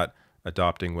we are not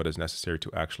adopting what is necessary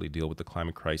to actually deal with the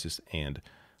climate crisis and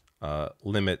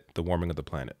limit the warming of the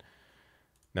planet.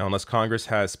 Now, unless Congress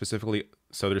has specifically,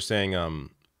 so they're saying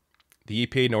the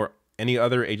EPA nor any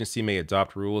other agency may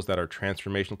adopt rules that are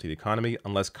transformational to the economy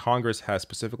unless Congress has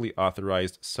specifically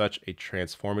authorized such a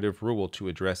transformative rule to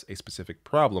address a specific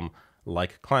problem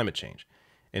like climate change.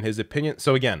 In his opinion,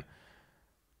 so again,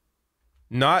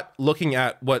 not looking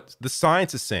at what the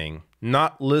science is saying,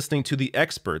 not listening to the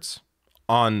experts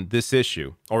on this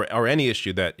issue or any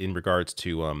issue that in regards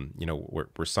to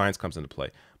where science comes into play,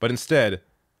 but instead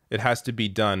it has to be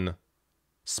done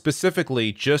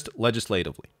specifically just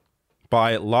legislatively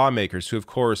by lawmakers who, of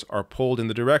course, are pulled in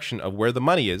the direction of where the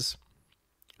money is,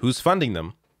 who's funding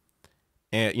them,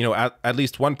 and at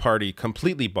least one party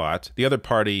completely bought, the other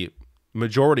party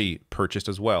majority purchased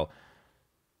as well.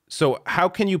 So how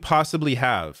can you possibly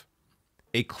have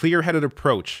a clear-headed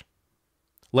approach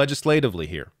legislatively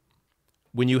here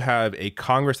when you have a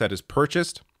Congress that is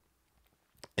purchased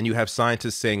and you have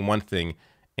scientists saying one thing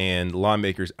and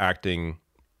lawmakers acting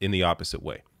in the opposite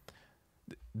way.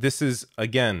 This is,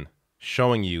 again,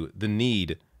 showing you the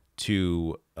need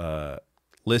to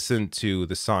listen to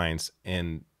the science.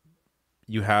 And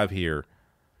you have here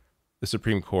the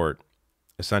Supreme Court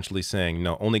essentially saying,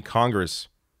 no, only Congress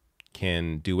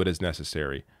can do what is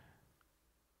necessary,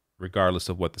 regardless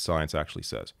of what the science actually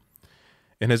says.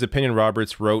 In his opinion,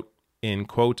 Roberts wrote, in,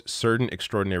 quote, certain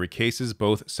extraordinary cases,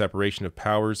 both separation of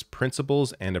powers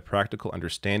principles and a practical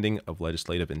understanding of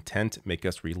legislative intent make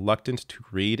us reluctant to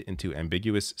read into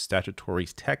ambiguous statutory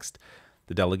text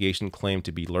the delegation claimed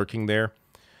to be lurking there.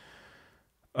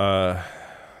 What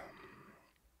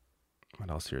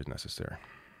else here is necessary?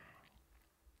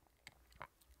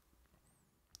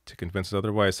 To convince us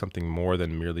otherwise, something more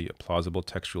than merely a plausible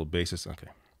textual basis. Okay.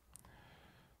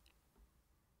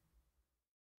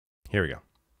 Here we go.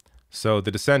 So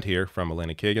the dissent here from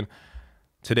Elena Kagan.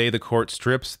 Today, the court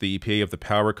strips the EPA of the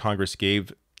power Congress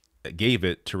gave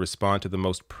it to respond to the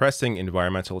most pressing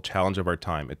environmental challenge of our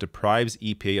time. It deprives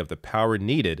EPA of the power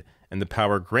needed and the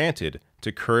power granted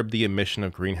to curb the emission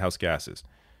of greenhouse gases.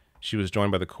 She was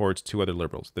joined by the court's two other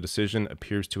liberals. The decision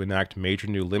appears to enact major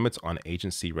new limits on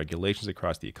agency regulations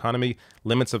across the economy,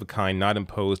 limits of a kind not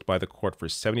imposed by the court for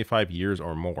 75 years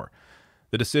or more.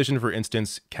 The decision, for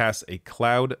instance, casts a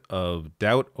cloud of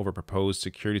doubt over proposed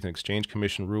Securities and Exchange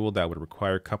Commission rule that would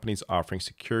require companies offering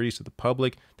securities to the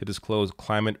public to disclose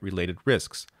climate-related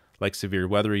risks, like severe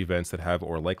weather events that have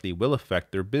or likely will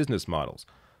affect their business models.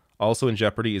 Also in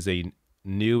jeopardy is a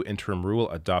new interim rule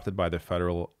adopted by the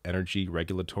Federal Energy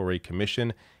Regulatory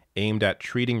Commission aimed at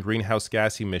treating greenhouse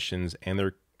gas emissions and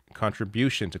their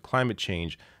contribution to climate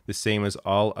change the same as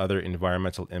all other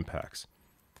environmental impacts.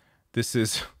 This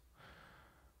is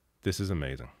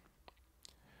amazing.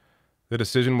 The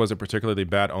decision was a particularly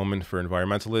bad omen for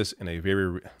environmentalists and a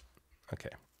very... Okay,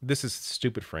 this is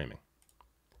stupid framing.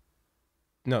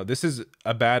 No, this is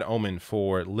a bad omen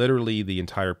for literally the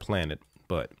entire planet.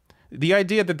 But the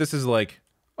idea that this is like,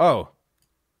 oh,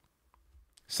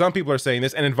 some people are saying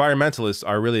this and environmentalists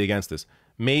are really against this.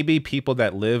 Maybe people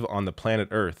that live on the planet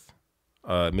Earth,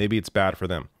 maybe it's bad for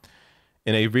them.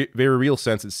 In a very real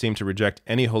sense, it seemed to reject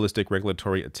any holistic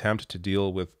regulatory attempt to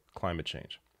deal with climate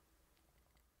change.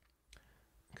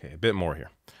 Okay, a bit more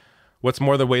here. What's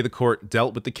more, the way the court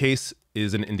dealt with the case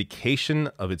is an indication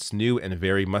of its new and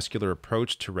very muscular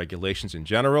approach to regulations in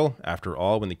general. After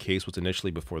all, when the case was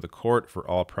initially before the court, for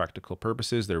all practical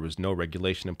purposes, there was no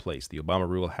regulation in place. The Obama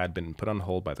rule had been put on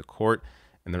hold by the court,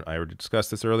 and then I already discussed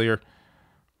this earlier.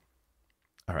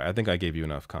 All right, I think I gave you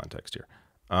enough context here.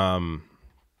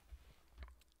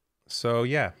 So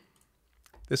yeah,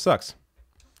 this sucks.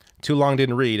 Too long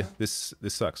didn't read. This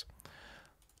sucks.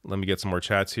 Let me get some more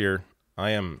chats here. I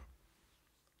am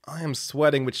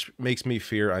sweating, which makes me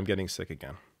fear I'm getting sick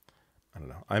again. I don't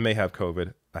know. I may have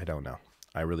COVID. I don't know.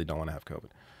 I really don't want to have COVID.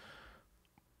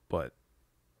 But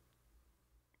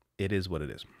it is what it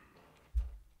is.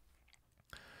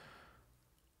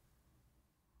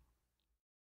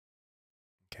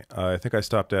 Okay. I think I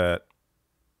stopped at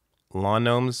Lawn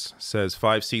Gnomes says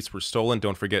 5 seats were stolen.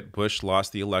 Don't forget Bush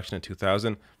lost the election in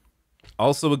 2000.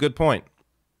 Also a good point.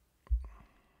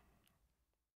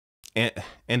 And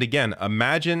again,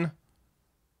 imagine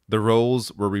the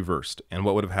roles were reversed and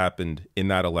what would have happened in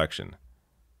that election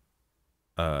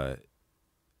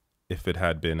if it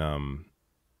had been,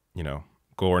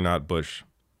 Gore, not Bush.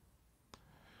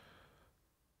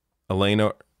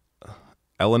 Eleanor,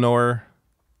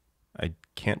 I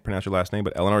can't pronounce your last name,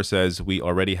 but Eleanor says, we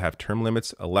already have term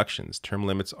limits. Elections. Term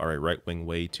limits are a right-wing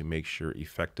way to make sure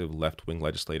effective left-wing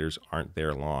legislators aren't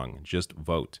there long. Just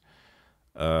vote.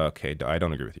 Okay, I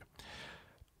don't agree with you.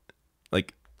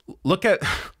 Like, look at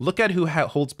who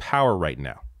holds power right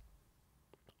now.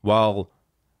 While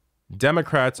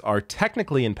Democrats are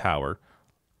technically in power,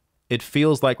 it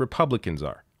feels like Republicans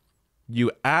are.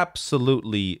 You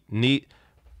absolutely need...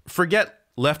 Forget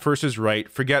left versus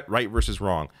right. Forget right versus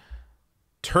wrong.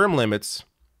 Term limits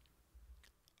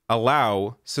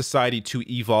allow society to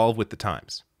evolve with the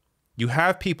times. You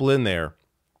have people in there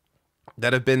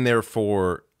that have been there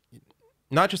for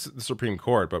not just the Supreme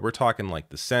Court, but we're talking like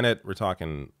the Senate, we're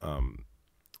talking,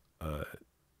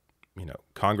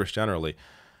 Congress generally,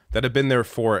 that have been there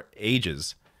for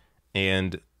ages.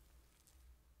 And,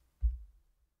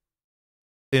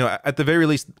 at the very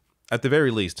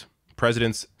least,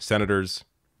 presidents, senators,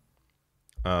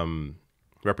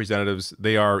 representatives,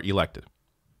 they are elected.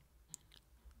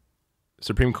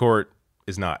 Supreme Court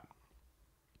is not.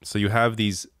 So you have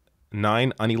these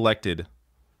 9 unelected,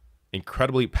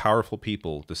 incredibly powerful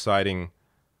people deciding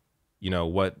you know,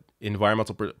 what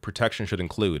environmental protection should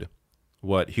include,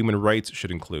 what human rights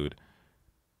should include,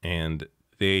 and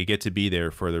they get to be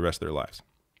there for the rest of their lives.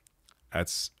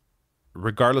 That's,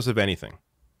 regardless of anything,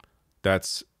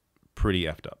 that's pretty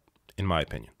effed up, in my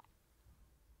opinion.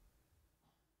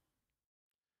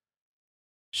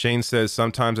 Shane says,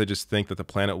 sometimes I just think that the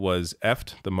planet was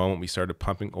effed the moment we started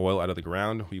pumping oil out of the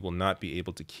ground. We will not be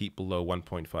able to keep below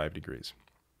 1.5 degrees.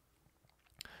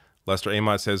 Lester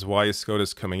Amott says, why is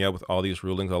SCOTUS coming out with all these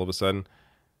rulings all of a sudden?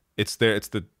 It's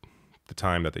the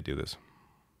time that they do this.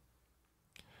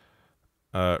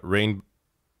 Rain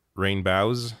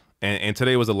bows. And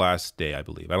today was the last day, I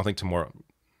believe. I don't think tomorrow's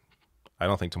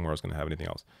going to have anything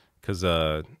else. Because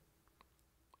you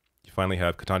finally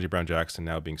have Ketanji Brown Jackson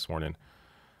now being sworn in.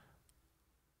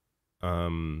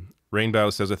 Rainbow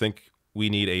says, I think we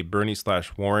need a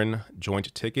Bernie/Warren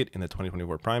joint ticket in the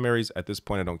 2024 primaries. At this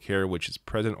point, I don't care which is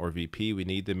president or VP. We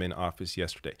need them in office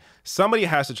yesterday. Somebody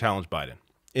has to challenge Biden.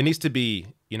 It needs to be,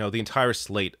 you know, the entire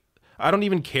slate. I don't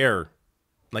even care,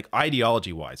 like,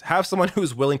 ideology-wise. Have someone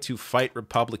who's willing to fight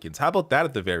Republicans. How about that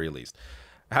at the very least?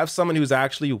 Have someone who's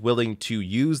actually willing to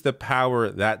use the power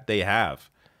that they have.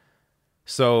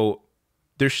 So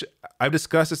I've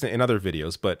discussed this in other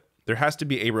videos, but there has to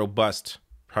be a robust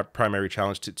primary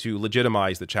challenge to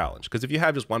legitimize the challenge. Because if you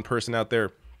have just one person out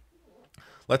there,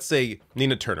 let's say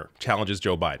Nina Turner challenges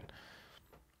Joe Biden,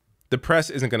 the press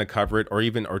isn't going to cover it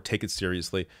or take it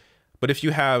seriously. But if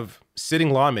you have sitting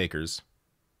lawmakers,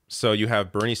 so you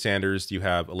have Bernie Sanders, you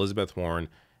have Elizabeth Warren,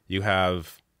 you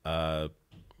have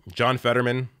John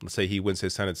Fetterman, let's say he wins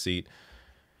his Senate seat,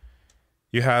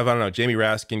 you have, I don't know, Jamie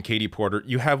Raskin, Katie Porter,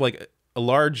 you have like a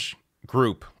large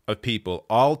group of people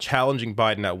all challenging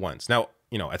Biden at once. Now,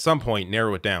 you know, at some point,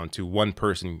 narrow it down to one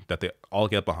person that they all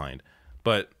get behind.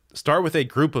 But start with a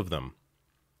group of them.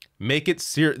 Make it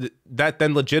serious. That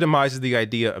then legitimizes the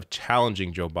idea of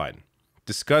challenging Joe Biden.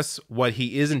 Discuss what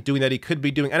he isn't doing that he could be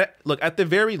doing. And look, at the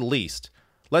very least,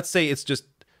 let's say it's just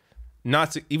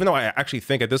not, even though I actually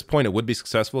think at this point it would be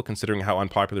successful considering how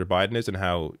unpopular Biden is and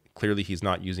how clearly he's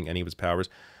not using any of his powers.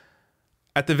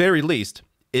 At the very least,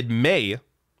 it may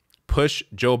push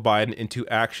Joe Biden into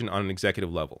action on an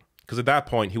executive level. Because at that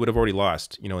point, he would have already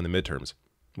lost, you know, in the midterms.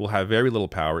 Will have very little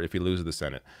power if he loses the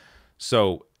Senate.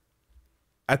 So,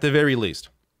 at the very least,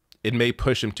 it may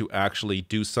push him to actually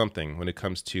do something when it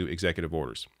comes to executive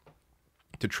orders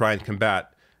to try and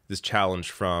combat this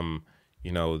challenge from,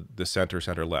 you know, the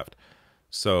center left.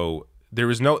 So there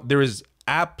is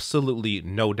absolutely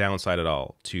no downside at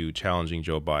all to challenging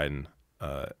Joe Biden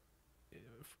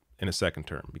in a second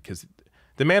term, because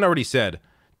the man already said,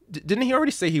 didn't he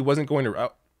already say he wasn't going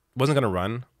to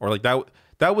run, or like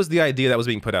that was the idea that was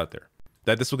being put out there,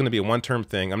 that this was going to be a one-term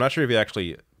thing. I'm not sure if he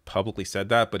actually publicly said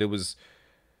that, but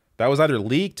that was either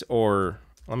leaked or,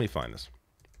 let me find this.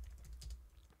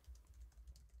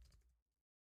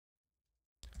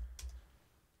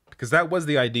 Because that was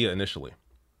the idea initially,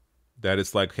 that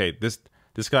it's like, hey, this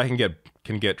guy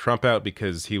can get Trump out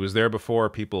because he was there before.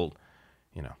 People,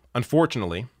 you know,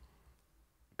 unfortunately,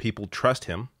 people trust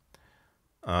him.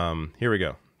 Here we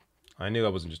go. I knew I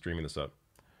wasn't just dreaming this up.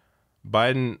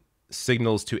 Biden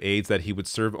signals to aides that he would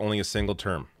serve only a single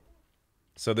term.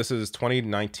 So this is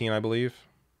 2019, I believe.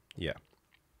 Yeah.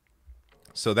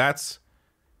 So this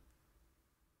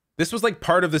was like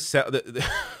part of the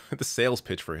sales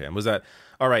pitch for him, was that,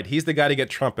 all right, he's the guy to get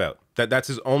Trump out. That's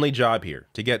his only job here,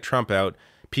 to get Trump out.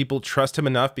 People trust him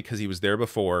enough because he was there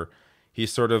before.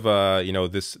 He's sort of, you know,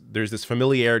 there's this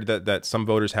familiarity that some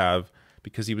voters have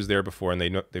because he was there before and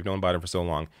they've known about him for so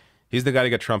long. He's the guy to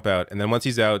get Trump out. And then once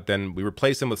he's out, then we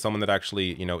replace him with someone that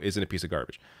actually, you know, isn't a piece of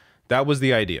garbage. That was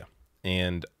the idea.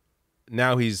 And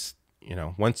now he's, you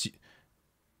know,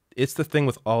 it's the thing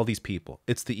with all these people.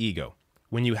 It's the ego.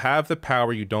 When you have the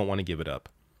power, you don't want to give it up.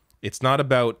 It's not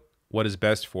about what is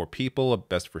best for people,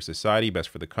 best for society, best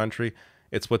for the country.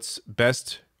 It's what's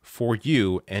best for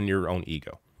you and your own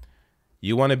ego.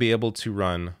 You want to be able to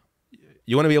run.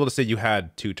 You want to be able to say you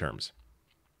had 2 terms.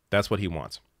 That's what he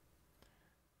wants.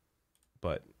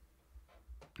 But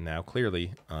now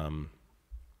clearly,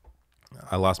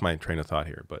 I lost my train of thought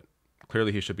here, but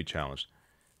clearly he should be challenged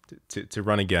to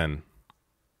run again,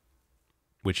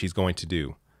 which he's going to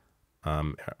do.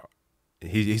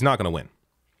 He's not going to win.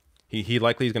 He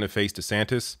likely is going to face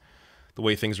DeSantis. The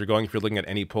way things are going, if you're looking at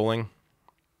any polling,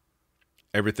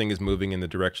 everything is moving in the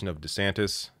direction of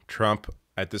DeSantis. Trump,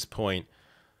 at this point,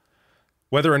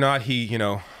 whether or not he, you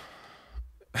know,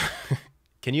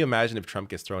 can you imagine if Trump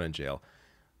gets thrown in jail?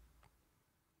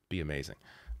 Be amazing.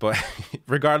 But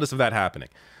regardless of that happening,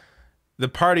 the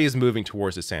party is moving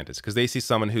towards DeSantis because they see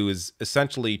someone who is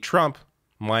essentially Trump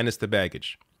minus the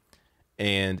baggage.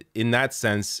 And in that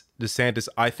sense, DeSantis,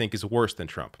 I think, is worse than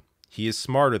Trump. He is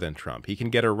smarter than Trump. He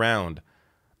can get around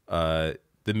the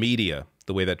media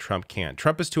the way that Trump can't.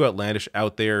 Trump is too outlandish,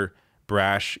 out there,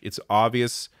 brash. It's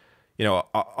obvious. You know,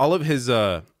 all of his,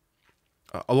 a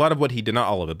lot of what he did, not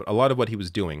all of it, but a lot of what he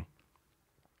was doing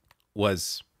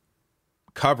was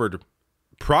covered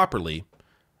properly,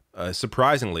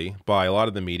 surprisingly, by a lot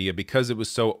of the media because it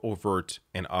was so overt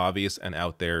and obvious and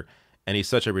out there, and he's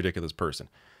such a ridiculous person.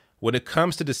 When it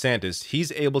comes to DeSantis,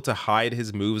 he's able to hide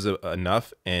his moves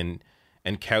enough and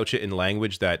couch it in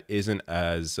language that isn't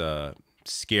as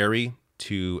scary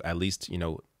to, at least, you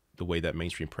know, the way that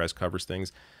mainstream press covers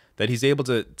things, that he's able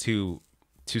to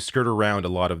skirt around a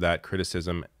lot of that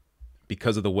criticism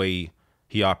because of the way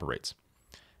he operates.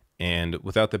 And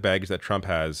without the baggage that Trump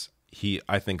has, he,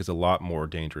 I think, is a lot more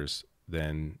dangerous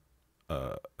than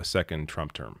a second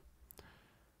Trump term.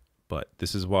 But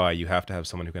this is why you have to have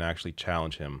someone who can actually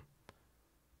challenge him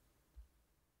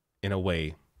in a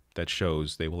way that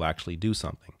shows they will actually do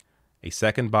something. A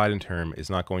second Biden term is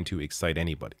not going to excite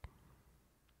anybody.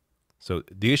 So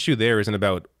the issue there isn't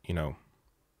about, you know,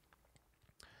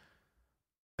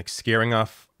 like scaring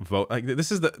off vote. Like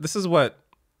this is what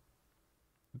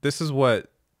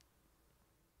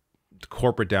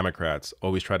corporate Democrats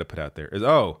always try to put out there is,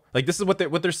 oh, like this is what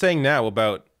they're saying now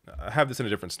about, I have this in a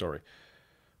different story,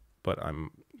 but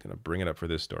I'm going to bring it up for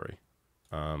this story.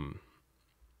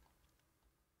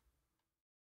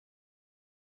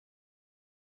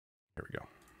 Here we go.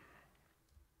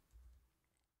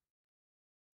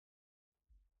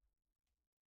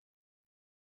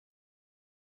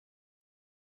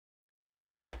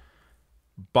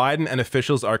 Biden and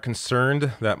officials are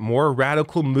concerned that more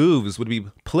radical moves would be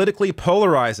politically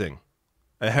polarizing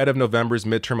ahead of November's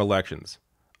midterm elections,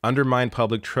 undermine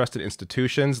public trust in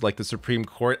institutions like the Supreme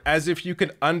Court, as if you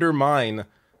can undermine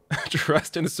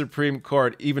trust in the Supreme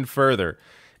Court even further.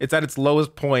 It's at its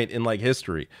lowest point in like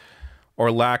history, or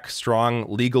lack strong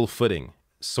legal footing,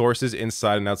 sources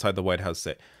inside and outside the White House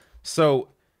say. So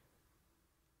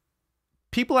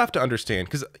people have to understand,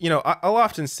 because, you know, I'll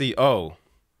often see, oh,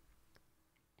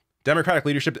 Democratic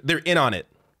leadership, they're in on it.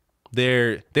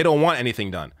 They don't want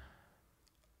anything done.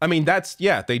 I mean, that's,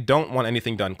 yeah, they don't want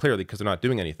anything done, clearly, because they're not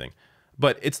doing anything.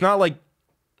 But it's not like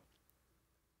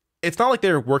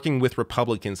they're working with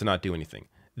Republicans to not do anything.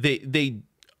 They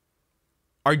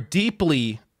are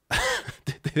deeply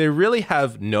they really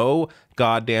have no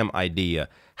goddamn idea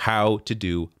how to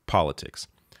do politics.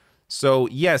 So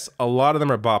yes, a lot of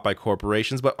them are bought by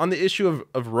corporations, but on the issue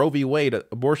of Roe v. Wade,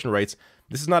 abortion rights,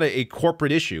 this is not a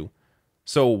corporate issue.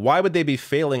 So why would they be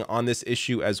failing on this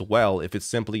issue as well if it's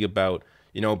simply about,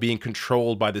 you know, being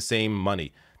controlled by the same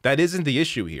money? That isn't the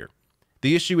issue here.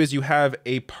 The issue is you have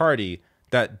a party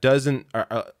that doesn't,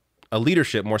 a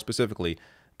leadership more specifically,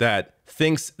 that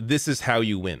thinks this is how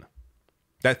you win.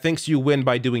 That thinks you win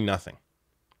by doing nothing.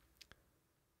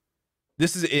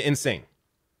 This is insane.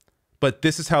 But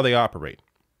this is how they operate.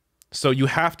 So you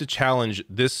have to challenge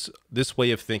this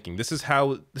way of thinking. This is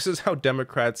how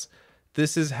Democrats,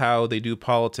 this is how they do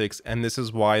politics, and this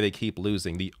is why they keep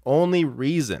losing. The only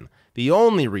reason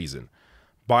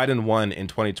Biden won in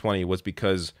 2020 was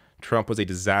because Trump was a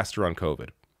disaster on COVID.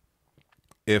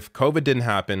 If COVID didn't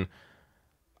happen,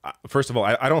 first of all,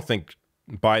 I don't think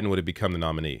Biden would have become the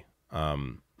nominee.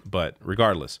 But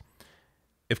regardless,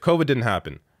 if COVID didn't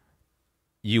happen,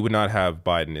 you would not have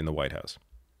Biden in the White House.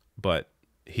 But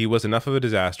he was enough of a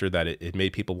disaster that it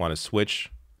made people want to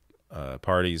switch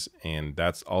parties, and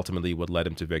that's ultimately what led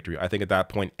him to victory. I think at that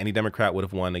point, any Democrat would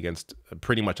have won against,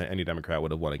 pretty much any Democrat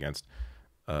would have won against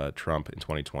Trump in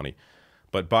 2020.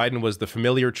 But Biden was the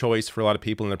familiar choice for a lot of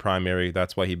people in the primary.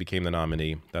 That's why he became the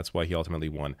nominee. That's why he ultimately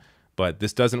won. But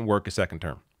this doesn't work a second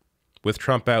term. With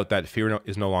Trump out, that fear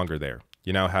is no longer there.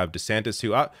 You now have DeSantis,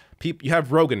 who you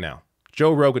have Rogan now,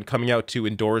 Joe Rogan, coming out to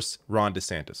endorse Ron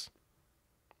DeSantis.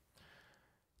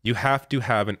 You have to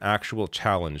have an actual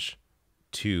challenge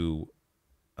to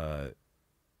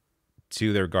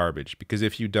their garbage, because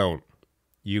if you don't,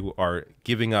 you are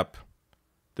giving up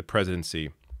the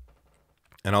presidency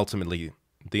and ultimately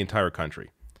the entire country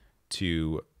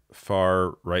to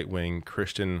far right-wing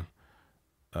Christian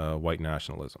white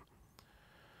nationalism.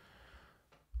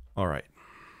 All right.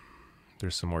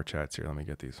 There's some more chats here. Let me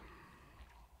get these.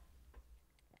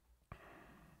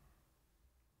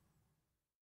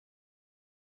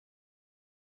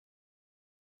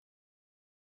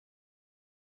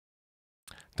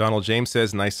 Donald James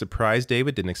says, nice surprise,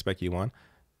 David. Didn't expect you on.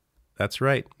 That's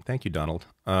right. Thank you, Donald.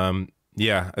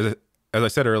 Yeah, as I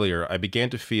said earlier, I began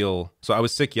to feel... So I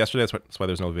was sick yesterday. That's why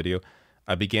there's no video.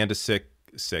 I began to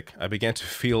sick. I began to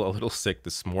feel a little sick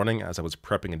this morning as I was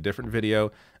prepping a different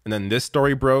video, and then this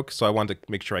story broke, so I wanted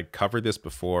to make sure I covered this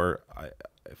before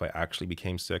if I actually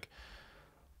became sick.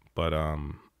 But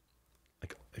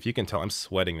like, if you can tell, I'm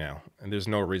sweating now, and there's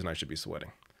no reason I should be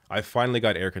sweating. I finally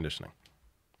got air conditioning.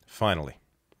 Finally.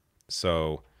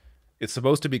 So it's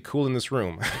supposed to be cool in this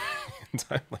room. And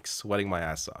I'm like sweating my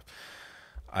ass off.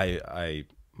 I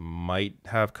might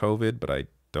have COVID, but I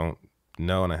don't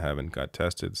know, and I haven't got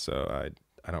tested, so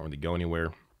I don't really go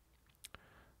anywhere.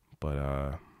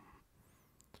 But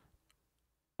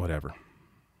whatever.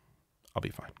 I'll be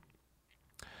fine.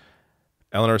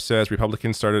 Eleanor says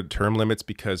Republicans started term limits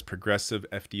because progressive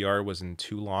FDR wasn't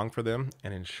too long for them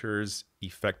and ensures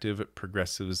effective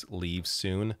progressives leave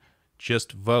soon.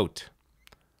 Just vote.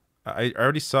 I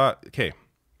already saw. Okay,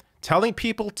 telling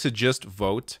people to just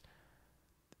vote.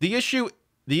 The issue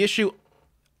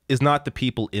is not the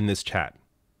people in this chat.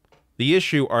 The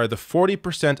issue are the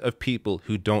 40% of people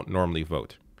who don't normally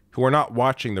vote, who are not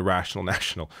watching the Rational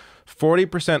National.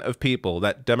 40% of people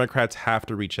that Democrats have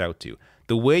to reach out to.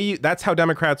 That's how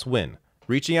Democrats win,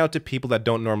 reaching out to people that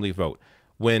don't normally vote.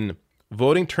 When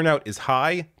voting turnout is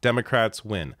high, Democrats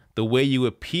win. The way you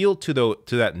appeal to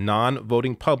that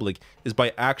non-voting public is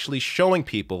by actually showing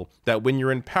people that when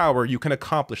you're in power, you can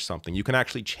accomplish something. You can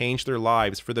actually change their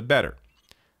lives for the better.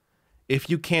 If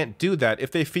you can't do that,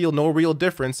 if they feel no real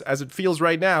difference, as it feels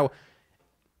right now,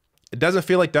 it doesn't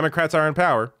feel like Democrats are in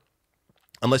power,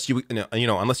 unless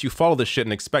unless you follow this shit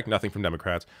and expect nothing from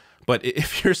Democrats. But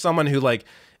if you're someone who like,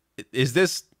 has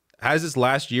this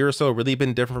last year or so really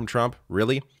been different from Trump?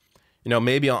 Really?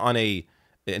 Maybe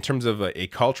in terms of a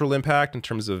cultural impact, in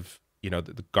terms of,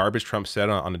 the garbage Trump said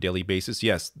on a daily basis,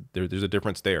 yes, there's a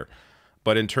difference there.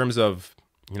 But in terms of,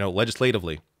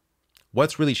 legislatively,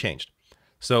 what's really changed?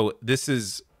 So this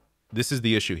is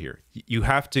the issue here. You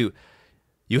have to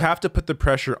put the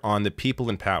pressure on the people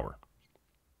in power.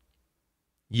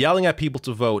 Yelling at people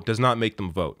to vote does not make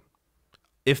them vote.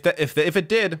 If it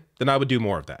did, then I would do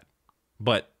more of that.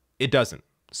 But it doesn't.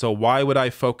 So why would I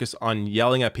focus on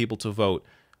yelling at people to vote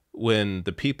when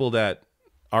the people that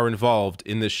are involved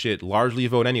in this shit largely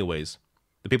vote anyways?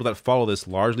 The people that follow this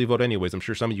largely vote anyways. I'm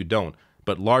sure some of you don't,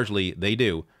 but largely they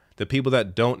do. The people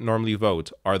that don't normally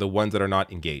vote are the ones that are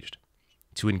not engaged.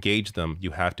 To engage them,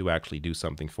 you have to actually do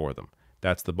something for them.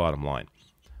 That's the bottom line.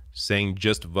 Saying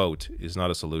just vote is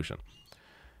not a solution.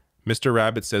 Mr.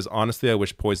 Rabbit says, honestly, I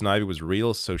wish Poison Ivy was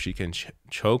real so she can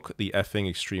choke the effing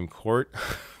extreme court.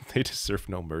 They deserve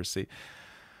no mercy.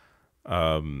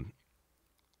 Law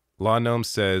Gnome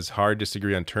says, hard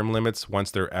disagree on term limits. Once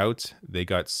they're out, they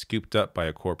got scooped up by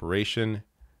a corporation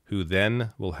who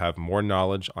then will have more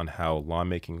knowledge on how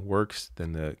lawmaking works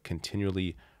than the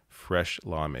continually fresh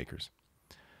lawmakers.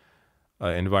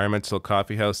 Environmental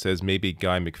Coffee House says, maybe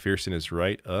Guy McPherson is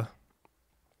right.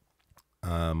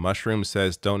 Mushroom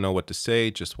says, don't know what to say,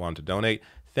 just want to donate.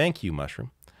 Thank you, Mushroom.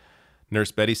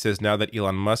 Nurse Betty says, now that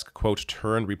Elon Musk, quote,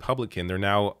 turned Republican, they're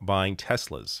now buying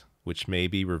Teslas, which may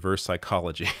be reverse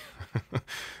psychology.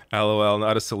 LOL,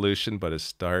 not a solution, but a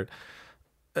start.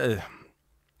 I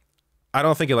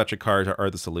don't think electric cars are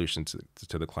the solution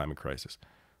to the climate crisis.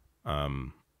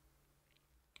 But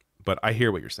I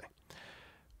hear what you're saying.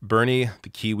 Bernie, the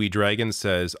Kiwi Dragon,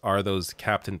 says, are those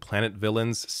Captain Planet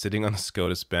villains sitting on the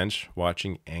SCOTUS bench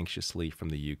watching anxiously from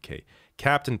the UK?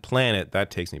 Captain Planet,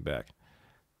 that takes me back.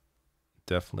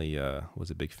 Definitely was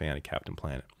a big fan of Captain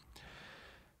Planet.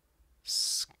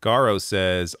 Scaro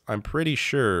says, I'm pretty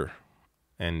sure,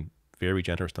 and very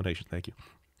generous donation, thank you,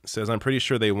 says, I'm pretty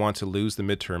sure they want to lose the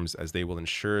midterms as they will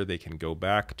ensure they can go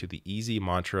back to the easy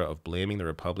mantra of blaming the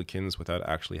Republicans without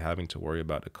actually having to worry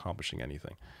about accomplishing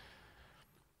anything.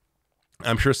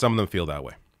 I'm sure some of them feel that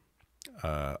way.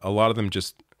 A lot of them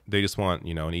just want,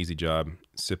 an easy job,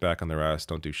 sit back on their ass,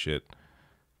 don't do shit,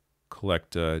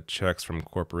 collect checks from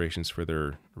corporations for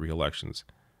their re-elections.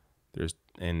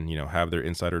 Have their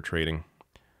insider trading.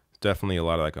 There's definitely a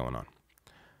lot of that going on.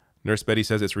 Nurse Betty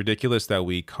says it's ridiculous that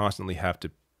we constantly have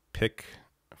to pick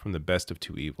from the best of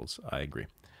two evils. I agree.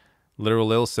 Literal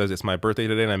Lil says it's my birthday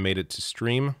today and I made it to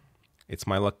stream. It's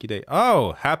my lucky day.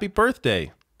 Oh, happy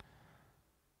birthday.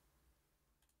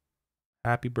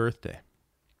 Happy birthday.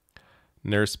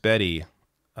 Nurse Betty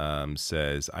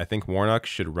says, I think Warnock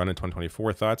should run in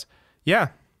 2024. Thoughts? Yeah.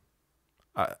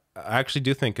 I actually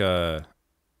do think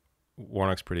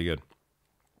Warnock's pretty good.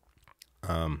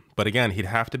 But again, he'd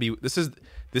have to be... This is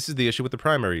the issue with the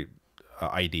primary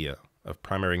idea of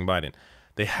primarying Biden.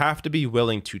 They have to be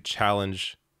willing to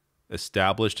challenge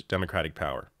established Democratic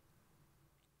power.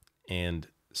 And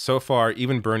so far,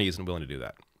 even Bernie isn't willing to do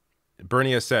that.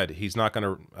 Bernie has said he's not going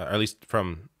to, at least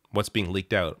from what's being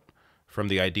leaked out from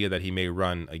the idea that he may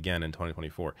run again in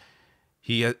 2024.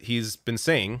 He's been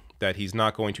saying that he's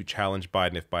not going to challenge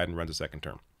Biden if Biden runs a second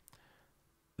term.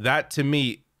 That, to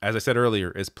me, as I said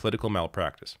earlier, is political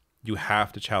malpractice. You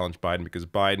have to challenge Biden because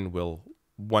Biden will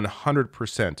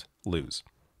 100% lose.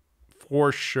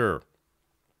 For sure,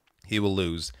 he will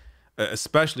lose,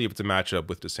 especially if it's a matchup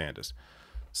with DeSantis.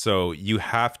 So you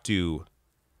have to,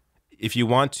 if you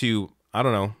want to, I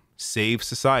don't know, save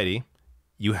society,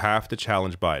 you have to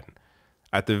challenge Biden.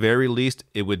 At the very least,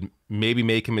 it would maybe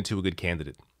make him into a good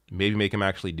candidate. Maybe make him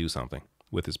actually do something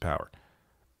with his power.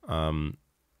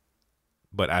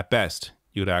 But at best,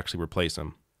 you'd actually replace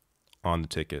him on the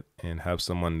ticket and have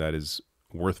someone that is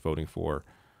worth voting for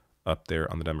up there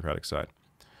on the Democratic side.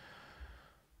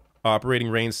 Operating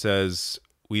Rain says,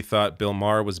 we thought Bill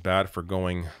Maher was bad for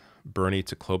going Bernie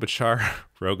to Klobuchar.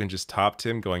 Rogan just topped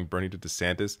him, going Bernie to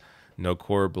DeSantis. No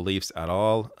core beliefs at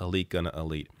all. Elite gonna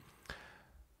elite.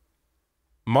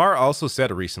 Maher also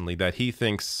said recently that he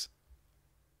thinks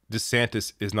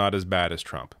DeSantis is not as bad as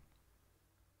Trump.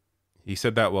 He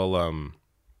said that while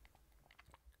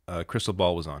Crystal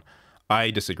Ball was on. I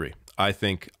disagree. I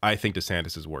think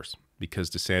DeSantis is worse because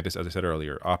DeSantis, as I said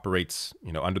earlier, operates,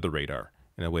 under the radar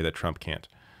in a way that Trump can't.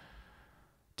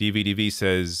 DVDV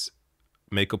says,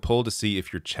 make a poll to see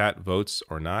if your chat votes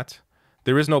or not.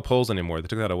 There is no polls anymore. They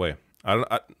took that away. I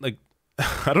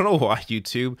don't know why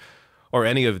YouTube or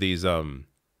any of these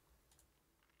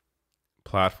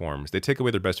platforms, they take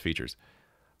away their best features.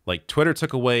 Like Twitter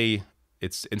took away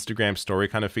its Instagram story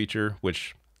kind of feature,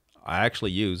 which I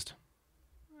actually used,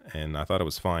 and I thought it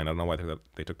was fine. I don't know why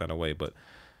they took that away, but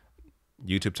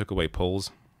YouTube took away polls.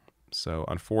 So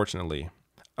unfortunately,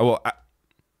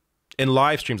 in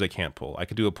live streams I can't poll. I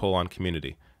could do a poll on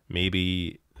community.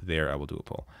 Maybe there I will do a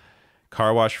poll.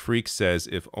 Car Wash Freak says,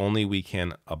 if only we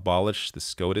can abolish the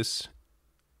SCOTUS,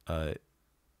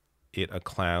 it's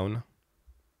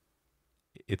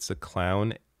a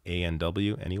clown,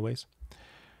 ANW anyways.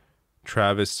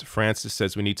 Travis Francis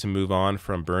says we need to move on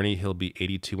from Bernie. He'll be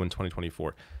 82 in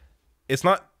 2024. It's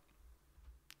not,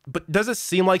 but does it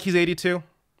seem like he's 82?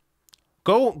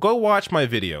 Go watch my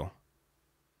video.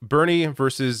 Bernie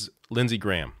versus Lindsey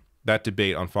Graham. That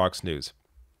debate on Fox News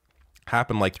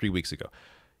happened like 3 weeks ago.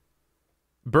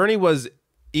 Bernie was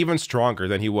even stronger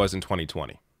than he was in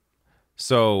 2020.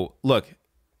 So look,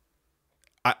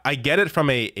 I get it from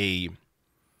a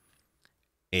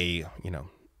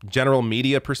general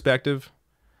media perspective,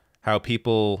 how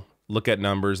people look at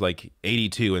numbers like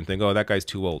 82 and think, oh, that guy's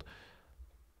too old.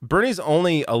 Bernie's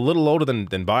only a little older than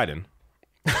Biden.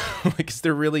 Like, is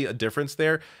there really a difference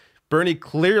there? Bernie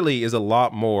clearly is a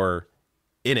lot more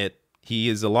in it. He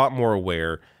is a lot more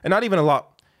aware, and not even a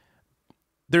lot.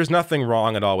 There's nothing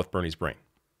wrong at all with Bernie's brain.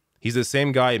 He's the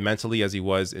same guy mentally as he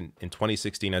was in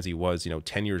 2016 as he was,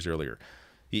 10 years earlier.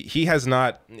 He has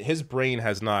not, his brain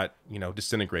has not,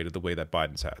 disintegrated the way that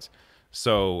Biden's has.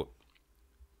 So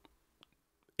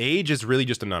age is really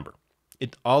just a number.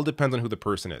 It all depends on who the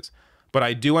person is. But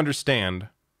I do understand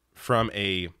from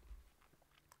a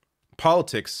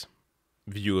politics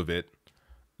view of it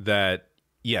that,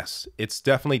 yes, it's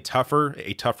definitely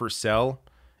a tougher sell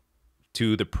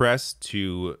to the press,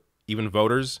 to even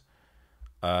voters,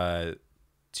 to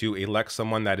elect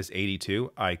someone that is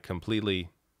 82. I completely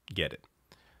get it.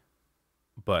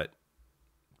 But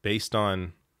based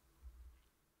on,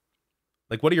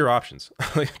 like, what are your options?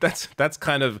 Like, that's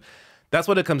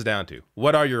what it comes down to.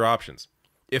 What are your options?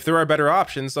 If there are better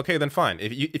options, okay, then fine.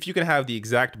 If you can have the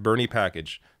exact Bernie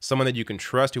package, someone that you can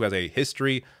trust, who has a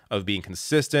history of being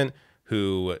consistent,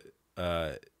 who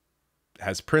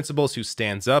has principles, who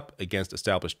stands up against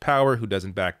established power, who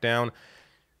doesn't back down,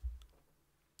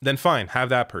 then fine, have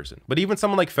that person. But even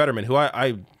someone like Fetterman, who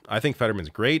I think Fetterman's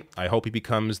great. I hope he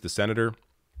becomes the senator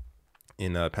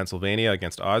in Pennsylvania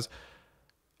against Oz.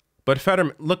 But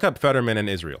look up Fetterman in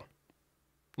Israel.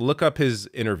 Look up his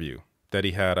interview that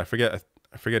he had. I forget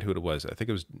who it was. I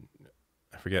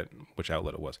forget which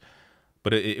outlet it was.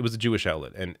 But it was a Jewish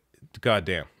outlet. And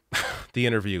goddamn, the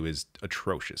interview is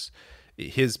atrocious.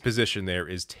 His position there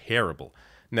is terrible.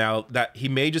 Now, that he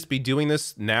may just be doing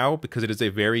this now because it is a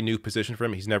very new position for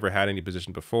him. He's never had any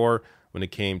position before when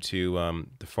it came to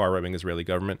the far right-wing Israeli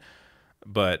government.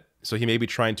 But so he may be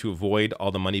trying to avoid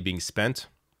all the money being spent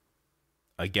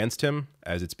against him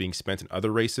as it's being spent in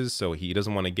other races. So he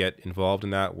doesn't want to get involved in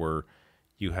that where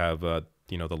you have the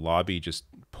lobby just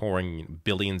pouring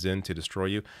billions in to destroy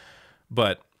you.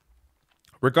 But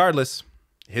regardless,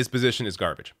 his position is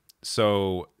garbage.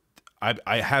 So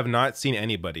I have not seen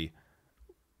anybody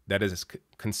that is as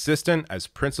consistent, as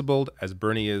principled as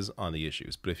Bernie is on the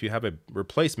issues. But if you have a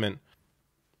replacement,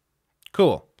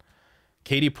 cool.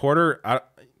 Katie Porter.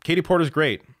 Katie Porter's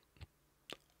great.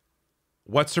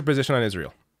 What's her position on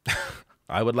Israel?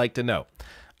 I would like to know.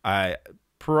 I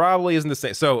probably isn't the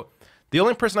same. So the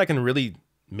only person I can really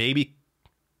maybe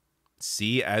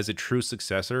see as a true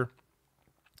successor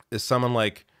is someone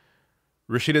like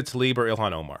Rashida Tlaib or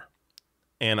Ilhan Omar.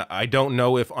 And I don't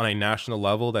know if on a national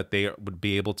level that they would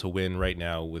be able to win right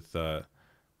now with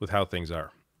how things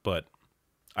are. But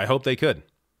I hope they could.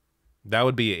 That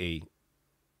would be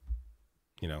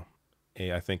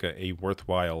I think a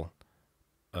worthwhile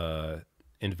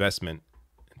investment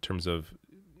in terms of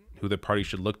who the party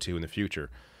should look to in the future.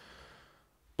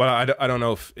 But I don't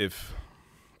know if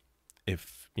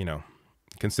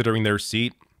considering their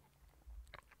seat,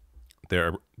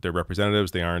 their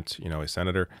representatives, they aren't a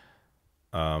senator.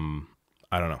 I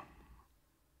don't know.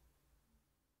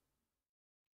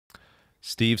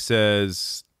 Steve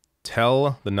says,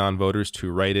 tell the non-voters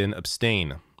to write in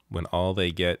abstain when all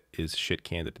they get is shit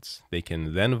candidates. They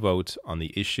can then vote on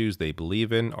the issues they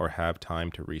believe in or have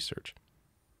time to research.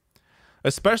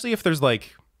 Especially if there's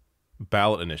like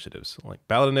ballot initiatives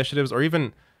or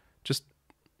even just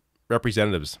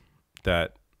representatives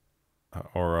that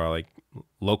or like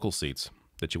local seats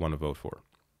that you want to vote for.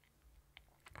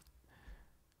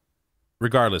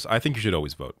 Regardless, I think you should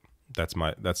always vote.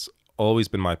 That's always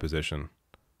been my position.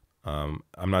 I'm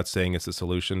not saying it's a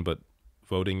solution, but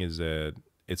voting is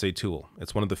it's a tool.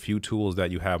 It's one of the few tools that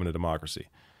you have in a democracy.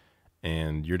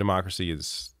 And your democracy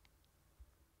is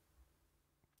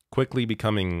quickly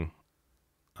becoming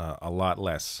a lot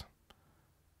less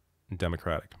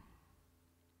democratic.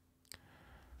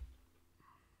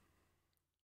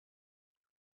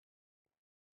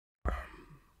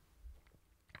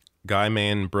 Guy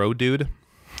Man Bro Dude,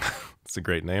 it's a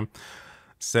great name,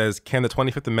 says, can the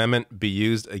 25th Amendment be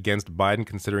used against Biden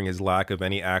considering his lack of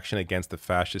any action against the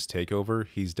fascist takeover?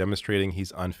 He's demonstrating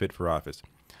he's unfit for office.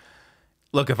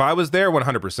 Look, if I was there,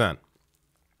 100%.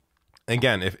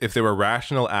 Again, if there were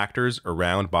rational actors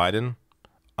around Biden,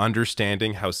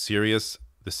 understanding how serious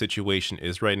the situation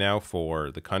is right now for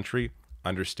the country,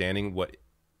 understanding what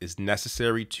is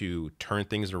necessary to turn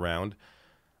things around,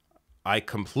 I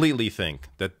completely think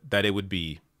that it would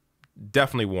be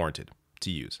definitely warranted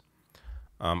to use.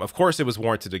 Of course, it was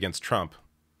warranted against Trump,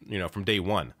 from day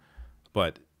one.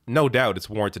 But no doubt it's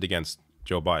warranted against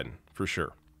Joe Biden, for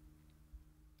sure.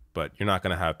 But you're not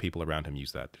going to have people around him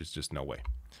use that. There's just no way.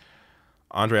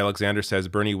 Andre Alexander says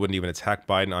Bernie wouldn't even attack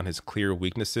Biden on his clear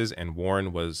weaknesses, and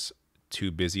Warren was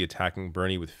too busy attacking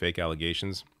Bernie with fake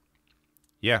allegations.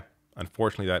 Yeah,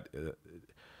 unfortunately,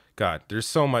 God,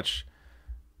 there's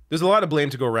a lot of blame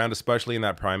to go around, especially in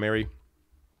that primary.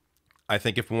 I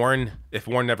think if Warren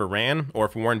never ran, or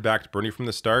if Warren backed Bernie from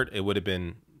the start, it would have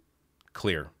been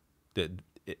clear.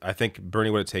 I think Bernie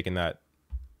would have taken that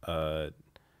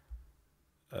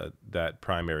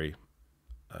primary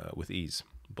with ease.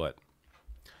 But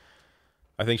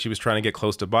I think she was trying to get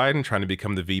close to Biden, trying to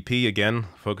become the VP again,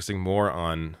 focusing more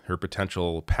on her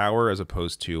potential power as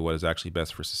opposed to what is actually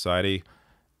best for society.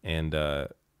 And that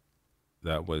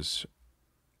was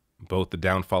both the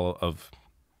downfall of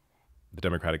the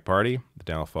Democratic Party, the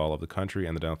downfall of the country,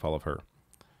 and the downfall of her.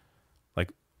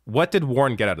 Like, what did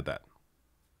Warren get out of that?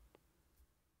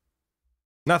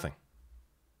 Nothing.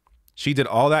 She did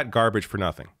all that garbage for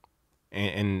nothing.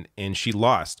 And she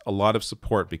lost a lot of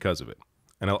support because of it,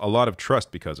 and a lot of trust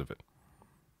because of it.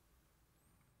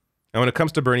 And when it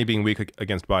comes to Bernie being weak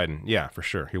against Biden, yeah, for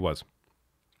sure, he was.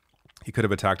 He could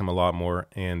have attacked him a lot more,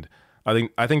 and I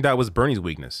think that was Bernie's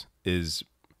weakness, is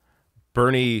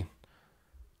Bernie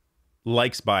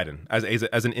likes Biden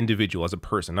as an individual, as a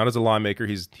person, not as a lawmaker.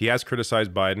 He has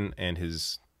criticized Biden and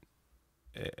his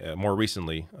more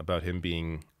recently about him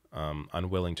being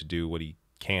unwilling to do what he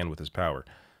can with his power.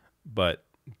 But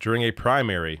during a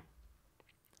primary,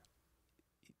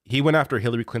 he went after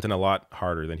Hillary Clinton a lot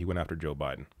harder than he went after Joe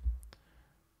Biden.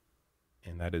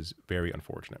 And that is very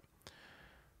unfortunate.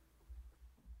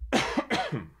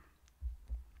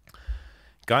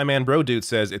 Guy Man Bro Dude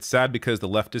says, it's sad because the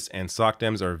leftists and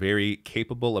SOCDEMs are very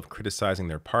capable of criticizing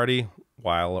their party,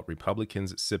 while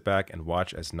Republicans sit back and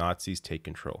watch as Nazis take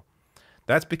control.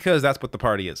 That's because that's what the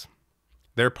party is.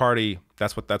 Their party,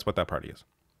 that's what that party is.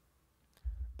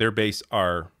 Their base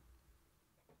are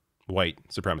white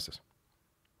supremacists.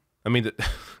 I mean,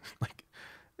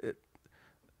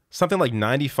 something like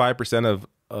 95%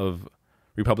 of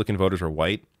Republican voters are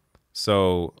white.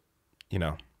 So,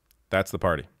 that's the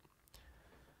party.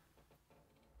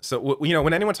 So,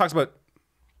 when anyone talks about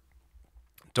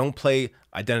don't play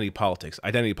identity politics,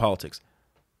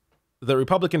 the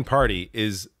Republican Party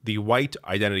is the white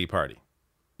identity party.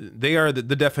 they are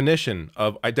the definition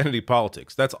of identity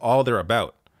politics. That's all they're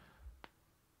about.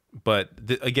 But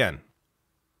again,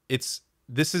 it's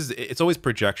always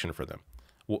projection for them.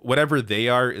 Whatever they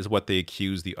are is what they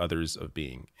accuse the others of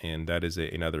being, and that is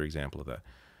another example of that.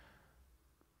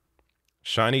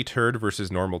 Shiny turd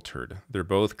versus normal turd. They're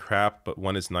both crap, but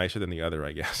one is nicer than the other,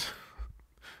 I guess.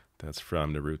 That's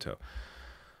from Naruto.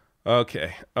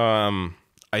 Okay.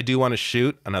 I do want to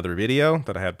shoot another video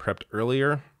that I had prepped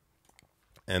earlier,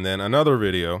 and then another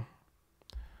video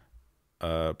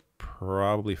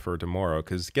probably for tomorrow,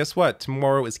 because guess what?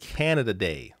 Tomorrow is Canada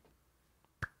Day.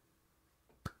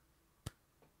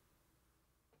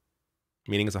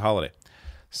 Meaning it's a holiday.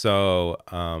 So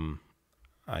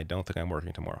I don't think I'm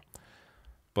working tomorrow.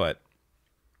 But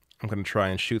I'm going to try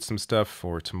and shoot some stuff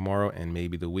for tomorrow and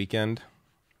maybe the weekend.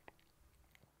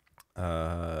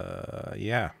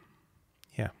 Yeah.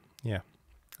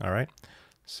 All right.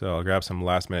 So I'll grab some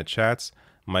last minute chats.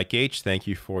 Mike H, thank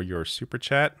you for your super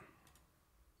chat.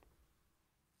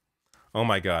 Oh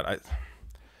my God.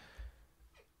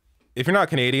 If you're not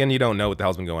Canadian, you don't know what the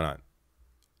hell's been going on.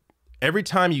 Every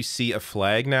time you see a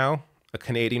flag now, a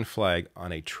Canadian flag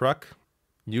on a truck,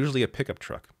 usually a pickup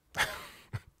truck,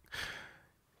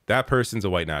 that person's a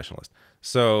white nationalist.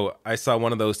 So I saw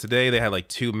one of those today. They had like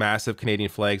 2 massive Canadian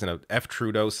flags and a F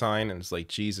Trudeau sign. And it's like,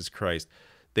 Jesus Christ.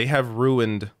 They have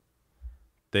ruined,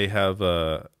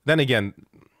 then again,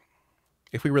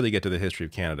 if we really get to the history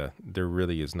of Canada, there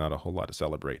really is not a whole lot to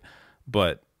celebrate.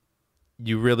 But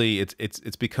you really,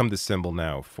 it's become the symbol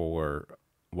now for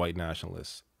white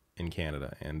nationalists in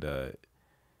Canada. And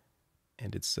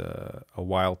it's a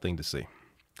wild thing to see.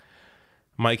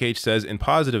 Mike H says, in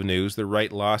positive news, the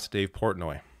right lost Dave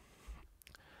Portnoy.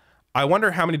 I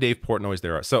wonder how many Dave Portnoys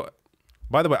there are. So,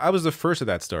 by the way, I was the first of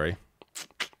that story.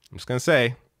 I'm just gonna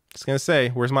say,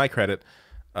 where's my credit?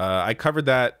 I covered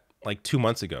that like 2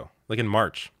 months ago, like in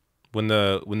March, when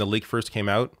the leak first came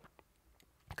out,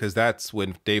 because that's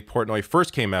when Dave Portnoy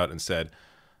first came out and said,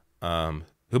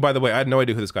 who, by the way, I had no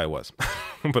idea who this guy was,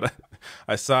 but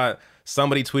I saw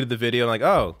somebody tweeted the video and like,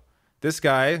 oh, this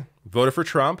guy voted for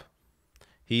Trump.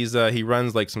 He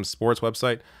runs like some sports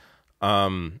website,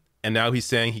 and now he's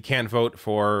saying he can't vote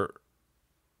for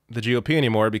the GOP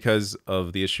anymore because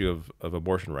of the issue of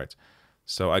abortion rights.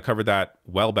 So I covered that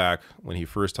well back when he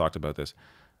first talked about this.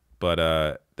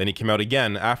 But then he came out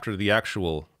again after the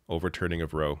actual overturning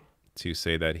of Roe to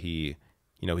say that he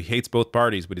hates both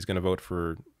parties, but he's going to vote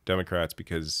for Democrats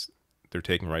because they're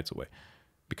taking rights away,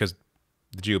 because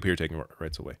the GOP are taking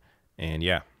rights away. And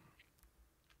yeah,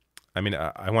 I mean,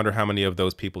 I wonder how many of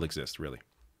those people exist, really.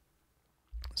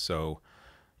 So,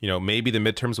 maybe the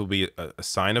midterms will be a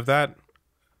sign of that,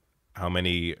 how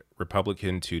many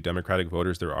Republican to Democratic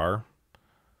voters there are.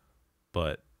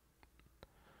 But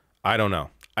I don't know.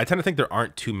 I tend to think there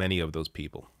aren't too many of those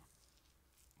people,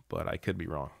 but I could be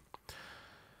wrong.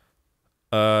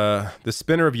 The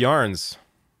Spinner of Yarns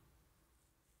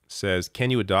says, can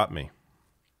you adopt me?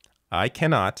 I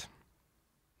cannot,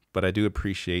 but I do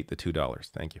appreciate the $2.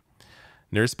 Thank you.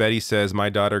 Nurse Betty says, my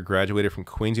daughter graduated from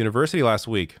Queen's University last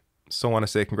week. So I want to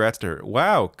say congrats to her.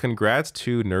 Wow. Congrats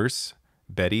to Nurse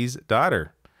Betty's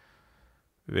daughter.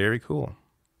 Very cool.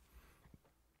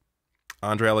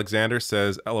 Andre Alexander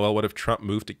says, LOL, what if Trump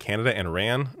moved to Canada and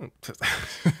ran?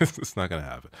 It's not going to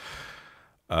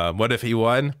happen. What if he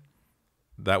won?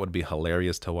 That would be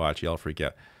hilarious to watch. Y'all freak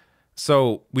out.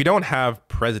 So we don't have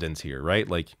presidents here, right?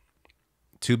 Like,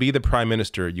 to be the prime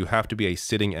minister, you have to be a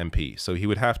sitting MP. So he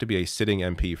would have to be a sitting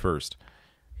MP first.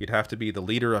 He'd have to be the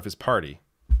leader of his party.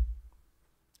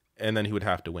 And then he would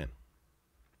have to win.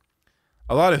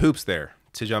 A lot of hoops there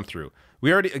to jump through.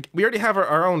 We already have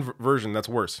our own version that's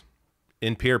worse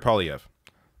in Pierre Poilievre.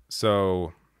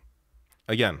 So,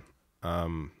 again,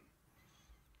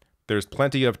 there's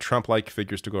plenty of Trump-like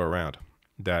figures to go around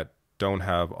that don't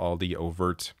have all the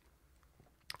overt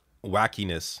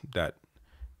wackiness that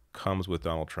comes with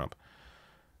Donald Trump.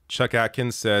 Chuck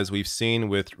Atkins says, we've seen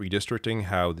with redistricting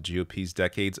how the GOP's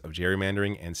decades of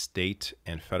gerrymandering and state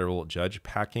and federal judge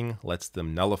packing lets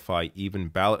them nullify even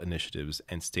ballot initiatives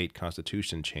and state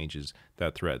constitution changes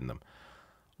that threaten them.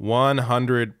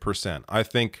 100%. I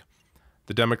think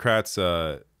the Democrats'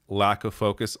 lack of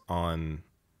focus on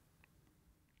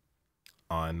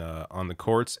the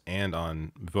courts and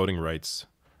on voting rights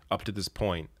up to this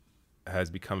point has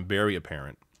become very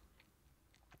apparent.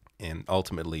 And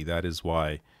ultimately, that is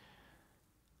why,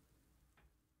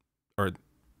 or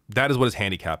that is what is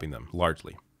handicapping them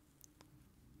largely,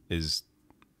 is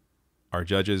our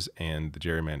judges and the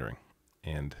gerrymandering.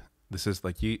 And this is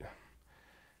like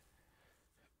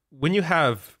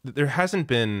there hasn't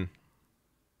been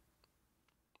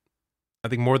I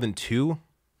think, more than 2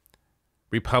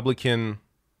 Republican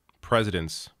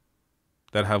presidents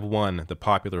that have won the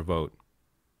popular vote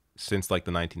since like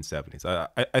the 1970s.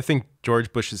 I think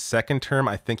George Bush's second term,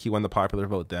 I think he won the popular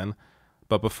vote then.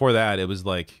 But before that, it was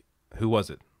like, who was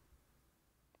it?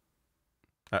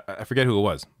 I forget who it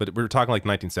was, but we were talking like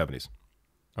 1970s,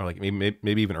 or like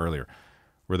maybe even earlier,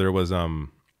 where there was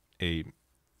a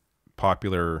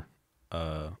popular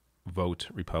vote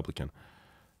Republican.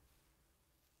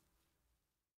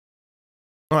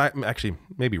 Well, actually,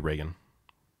 maybe Reagan.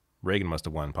 Reagan must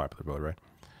have won popular vote, right?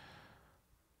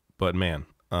 But man,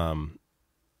 and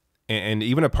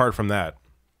even apart from that,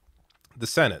 the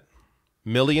Senate,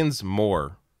 millions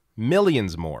more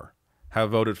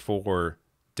have voted for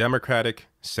Democratic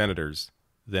senators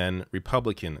than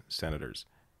Republican senators.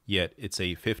 Yet it's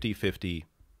a 50-50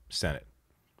 Senate.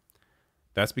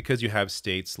 That's because you have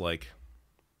states like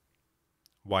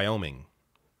Wyoming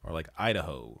or like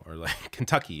Idaho or like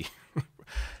Kentucky. And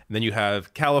then you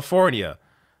have California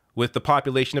with the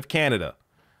population of Canada.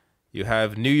 You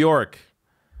have New York,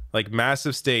 like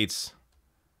massive states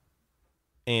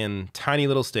and tiny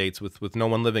little states with no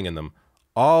one living in them,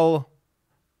 all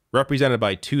represented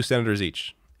by 2 senators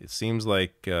each. It seems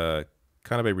like kind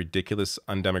of a ridiculous,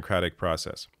 undemocratic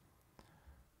process.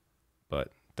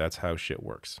 But that's how shit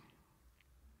works.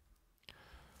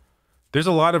 There's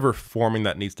a lot of reforming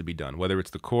that needs to be done, whether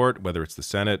it's the court, whether it's the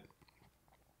Senate,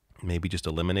 maybe just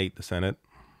eliminate the Senate.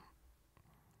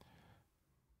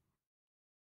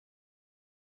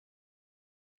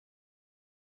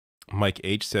 Mike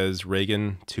H says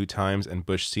Reagan 2 times and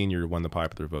Bush Sr. won the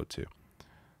popular vote too.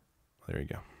 There you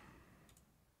go.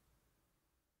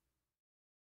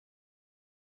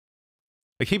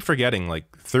 I keep forgetting,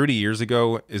 like 30 years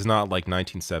ago is not like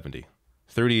 1970.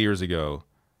 30 years ago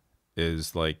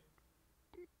is like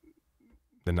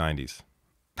the 90s.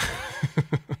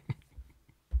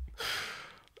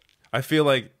 I feel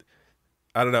like,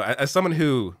 I don't know, as someone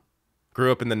who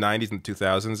grew up in the 90s and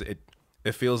 2000s,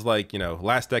 it feels like, you know,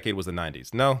 last decade was the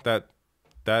 90s. No, that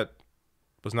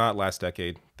was not last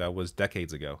decade. That was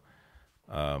decades ago.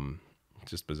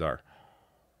 Just bizarre.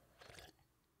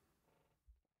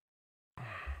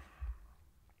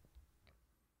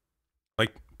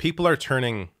 Like, people are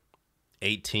turning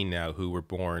 18 now who were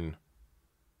born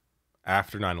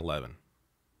after 9/11.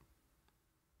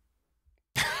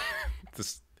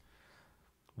 Just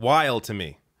wild to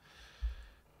me.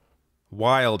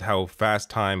 Wild how fast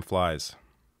time flies.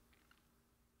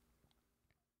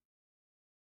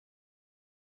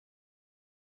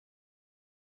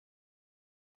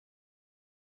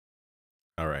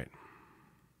 All right.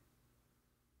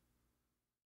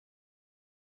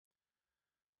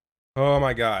 Oh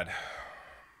my God.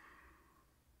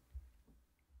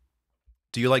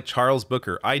 Do you like Charles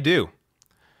Booker? I do.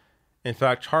 In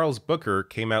fact, Charles Booker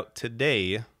came out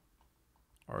today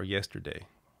or yesterday.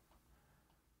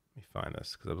 Let me find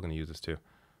this because I was going to use this too.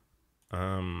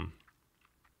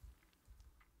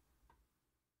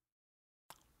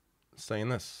 Saying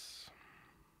this.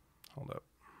 Hold up.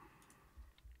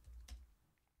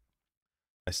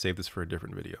 I saved this for a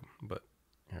different video, but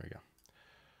here we go.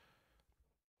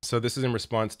 So this is in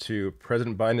response to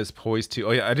President Biden is poised to...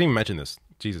 Oh yeah, I didn't even mention this.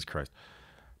 Jesus Christ.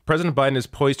 President Biden is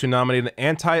poised to nominate an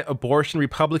anti-abortion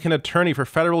Republican attorney for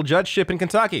federal judgeship in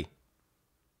Kentucky.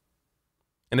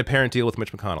 An apparent deal with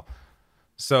Mitch McConnell.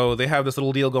 So they have this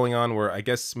little deal going on where I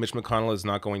guess Mitch McConnell is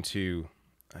not going to...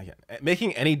 Again,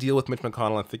 making any deal with Mitch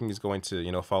McConnell and thinking he's going to,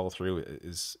 you know, follow through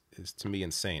is to me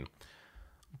insane.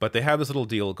 But they have this little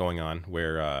deal going on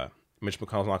where Mitch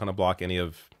McConnell's not going to block any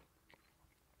of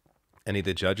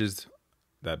the judges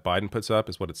that Biden puts up,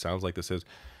 is what it sounds like this is.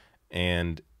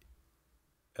 And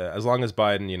as long as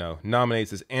Biden, you know,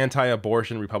 nominates this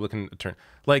anti-abortion Republican attorney,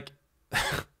 like,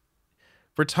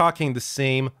 we're talking the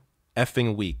same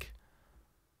effing week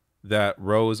that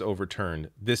Roe's overturned.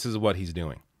 This is what he's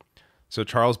doing. So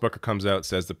Charles Booker comes out,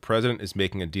 says the president is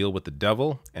making a deal with the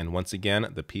devil, and once again,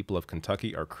 the people of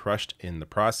Kentucky are crushed in the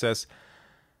process.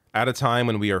 At a time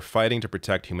when we are fighting to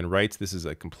protect human rights, this is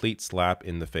a complete slap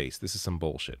in the face. This is some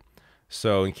bullshit.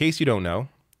 So in case you don't know,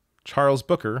 Charles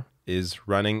Booker is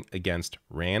running against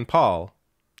Rand Paul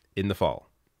in the fall.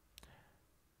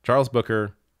 Charles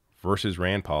Booker versus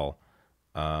Rand Paul.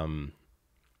 Of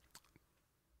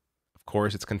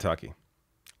course, it's Kentucky.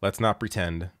 Let's not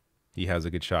pretend he has a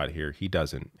good shot here. He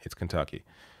doesn't. It's Kentucky.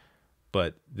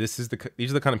 But these are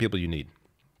the kind of people you need.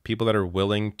 People that are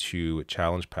willing to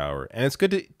challenge power. And it's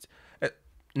good to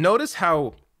notice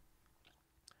how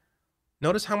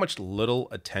much little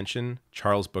attention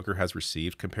Charles Booker has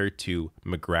received compared to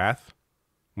McGrath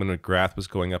when McGrath was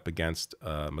going up against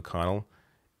McConnell.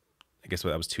 I guess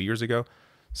that was 2 years ago.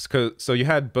 So you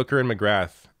had Booker and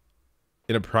McGrath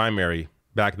in a primary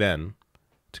back then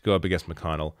to go up against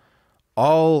McConnell.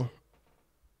 All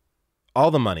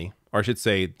the money, or I should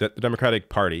say that the Democratic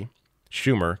Party,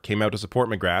 Schumer, came out to support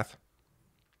McGrath.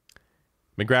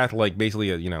 McGrath, like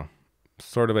basically a,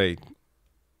 sort of a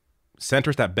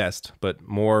centrist at best, but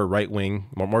more right-wing,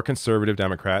 more conservative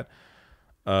Democrat.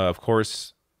 Of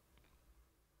course,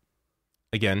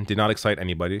 again, did not excite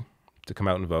anybody to come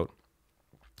out and vote.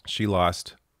 She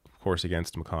lost, of course,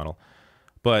 against McConnell.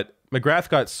 But McGrath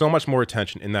got so much more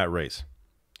attention in that race.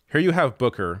 Here you have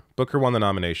Booker. Booker won the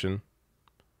nomination.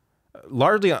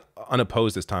 Largely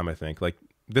unopposed this time, I think. Like,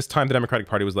 this time the Democratic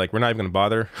Party was like, we're not even going to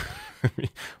bother.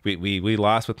 we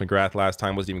lost with McGrath last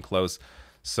time, wasn't even close.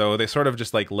 So they sort of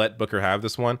just like let Booker have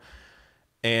this one.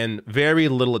 And very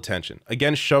little attention.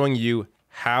 Again, showing you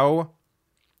how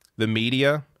the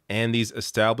media and these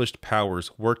established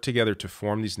powers work together to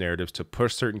form these narratives to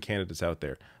push certain candidates out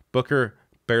there. Booker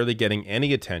barely getting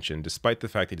any attention, despite the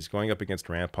fact that he's going up against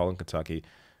Rand Paul in Kentucky.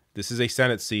 This is a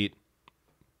Senate seat.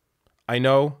 I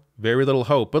know, very little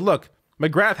hope. But look,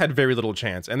 McGrath had very little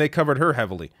chance, and they covered her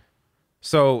heavily.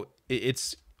 So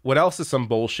it's what else is some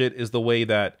bullshit is the way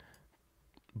that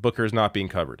Booker is not being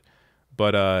covered.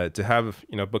 But to have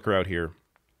Booker out here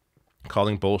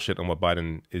calling bullshit on what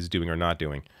Biden is doing or not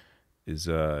doing is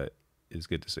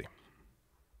good to see.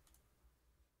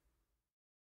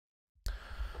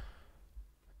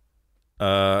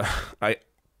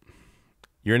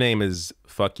 Your name is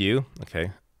fuck you.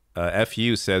 Okay.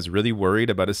 FU says, really worried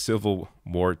about a civil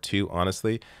war too,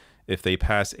 honestly. If they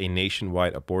pass a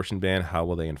nationwide abortion ban, how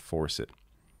will they enforce it?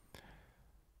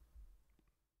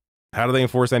 How do they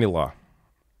enforce any law?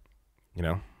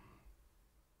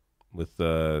 With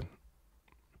their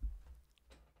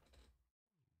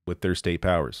state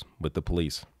powers, with the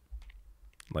police.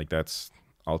 Like, that's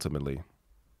ultimately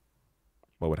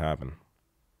what would happen.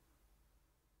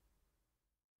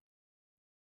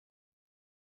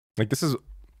 Like, this is,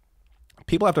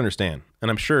 people have to understand, and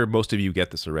I'm sure most of you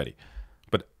get this already,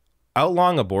 but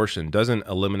outlawing abortion doesn't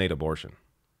eliminate abortion.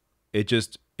 It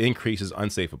just increases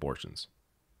unsafe abortions,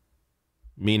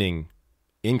 meaning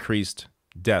increased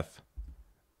death,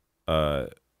 or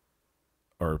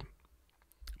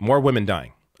more women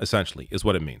dying, essentially, is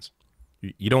what it means.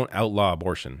 You don't outlaw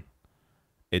abortion.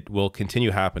 It will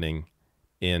continue happening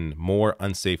in more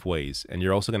unsafe ways, and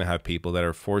you're also going to have people that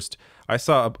are forced. I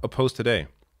saw a post today.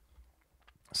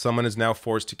 Someone is now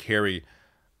forced to carry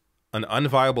an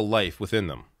unviable life within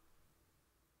them.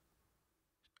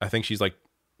 I think she's like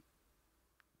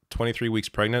 23 weeks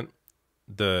pregnant.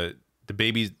 The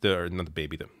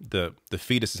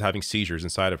fetus is having seizures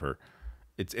inside of her.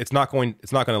 It's not going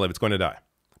to live. It's going to die.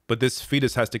 But this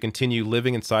fetus has to continue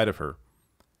living inside of her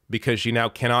because she now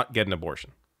cannot get an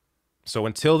abortion. So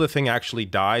until the thing actually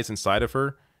dies inside of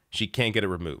her, she can't get it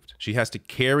removed. She has to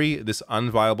carry this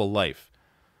unviable life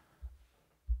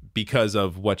because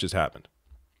of what just happened.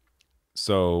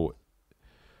 So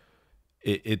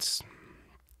it's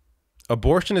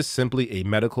abortion is simply a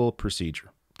medical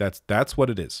procedure. That's what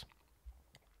it is.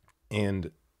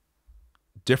 And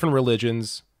different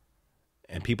religions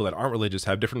and people that aren't religious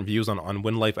have different views on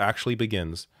when life actually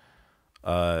begins.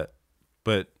 But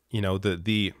I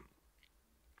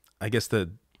guess the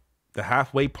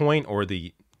halfway point or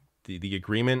the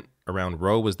agreement around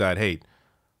Roe was that, hey,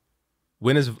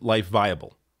 when is life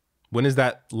viable? When is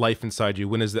that life inside you?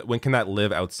 When can that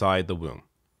live outside the womb?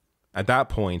 At that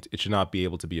point, it should not be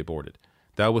able to be aborted.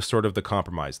 That was sort of the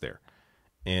compromise there.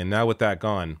 And now with that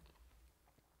gone,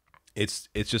 it's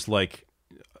just like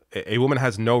a woman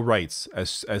has no rights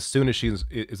as soon as she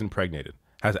is impregnated.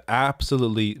 Has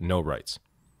absolutely no rights.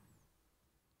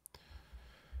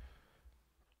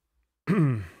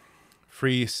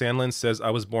 Free Sandlin says, I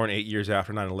was born 8 years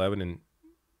after 9/11 and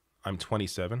I'm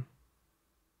 27.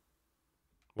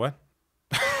 What?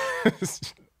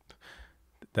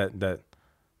 that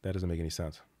doesn't make any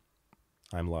sense.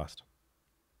 I'm lost.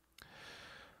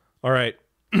 All right.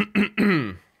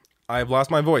 I've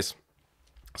lost my voice,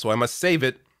 so I must save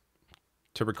it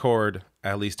to record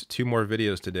at least 2 more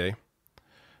videos today.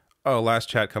 Oh, last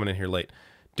chat coming in here late.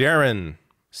 Darren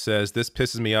says, this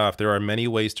pisses me off. There are many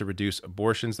ways to reduce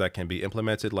abortions that can be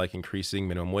implemented, like increasing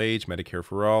minimum wage, Medicare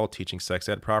for all, teaching sex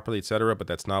ed properly, etc. But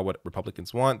that's not what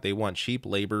Republicans want. They want cheap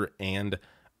labor and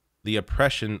the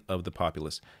oppression of the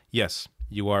populace. Yes,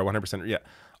 you are 100%. Yeah.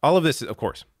 All of this, of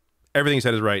course, everything you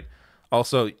said is right.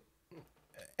 Also,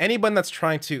 anyone that's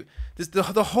trying to,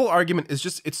 the whole argument is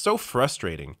just, it's so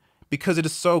frustrating because it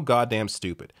is so goddamn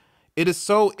stupid. It is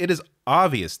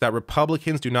obvious that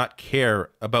Republicans do not care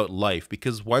about life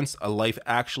because once a life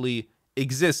actually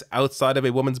exists outside of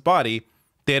a woman's body,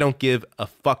 they don't give a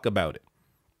fuck about it.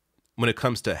 When it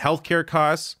comes to healthcare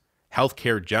costs,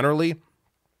 healthcare generally,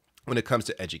 when it comes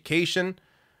to education,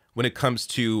 when it comes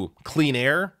to clean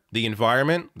air, the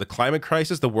environment, the climate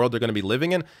crisis, the world they're going to be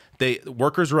living in,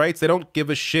 workers' rights, they don't give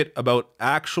a shit about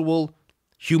actual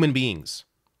human beings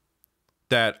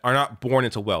that are not born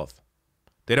into wealth.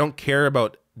 They don't care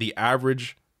about the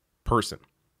average person.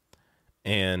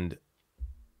 And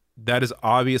that is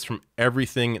obvious from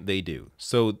everything they do.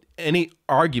 So any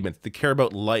argument that they care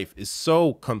about life is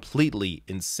so completely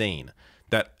insane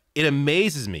that it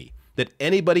amazes me that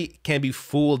anybody can be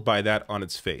fooled by that on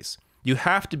its face. You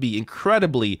have to be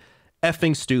incredibly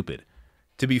effing stupid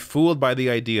to be fooled by the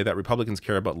idea that Republicans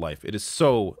care about life. It is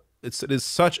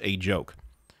such a joke.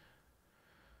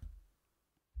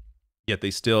 Yet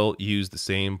they still use the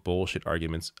same bullshit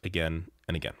arguments again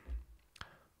and again.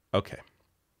 Okay.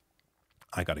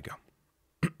 I gotta go.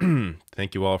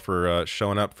 Thank you all for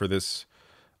showing up for this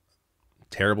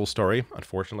terrible story,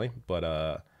 unfortunately. But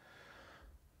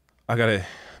I gotta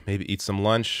maybe eat some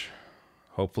lunch.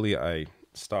 Hopefully I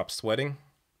stop sweating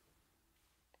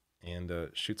and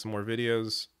shoot some more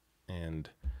videos. And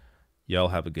y'all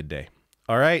have a good day.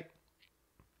 All right.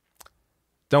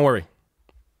 Don't worry.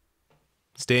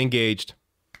 Stay engaged.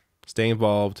 Stay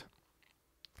involved.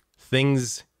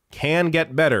 Things can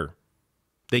get better.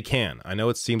 They can. I know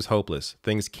it seems hopeless.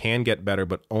 Things can get better,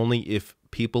 but only if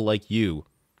people like you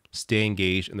stay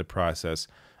engaged in the process,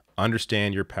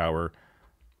 understand your power,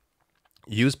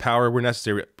 use power where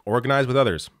necessary, organize with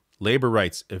others. Labor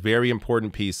rights, a very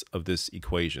important piece of this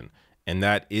equation. And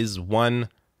that is one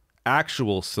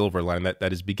actual silver line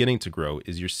that is beginning to grow,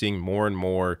 is you're seeing more and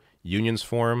more unions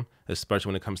form, especially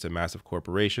when it comes to massive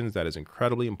corporations. That is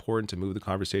incredibly important to move the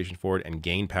conversation forward and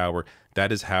gain power.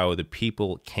 That is how the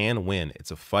people can win. It's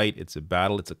a fight, it's a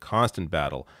battle, it's a constant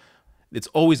battle. It's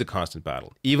always a constant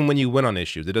battle. Even when you win on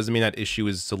issues, it doesn't mean that issue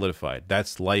is solidified.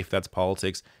 That's life, that's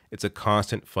politics. It's a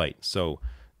constant fight. So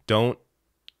don't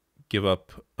give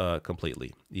up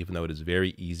completely, even though it is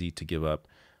very easy to give up.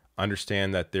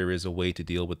 Understand that there is a way to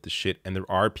deal with the shit, and there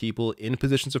are people in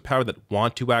positions of power that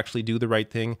want to actually do the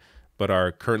right thing, but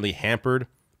are currently hampered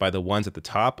by the ones at the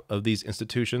top of these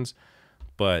institutions.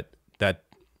 But that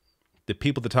the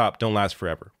people at the top don't last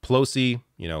forever. Pelosi,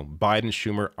 Biden,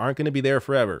 Schumer aren't going to be there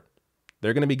forever.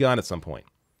 They're going to be gone at some point.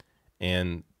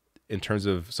 And in terms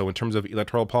of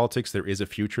electoral politics, there is a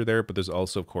future there, but there's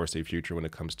also, of course, a future when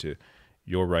it comes to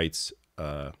your rights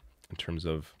in terms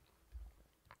of,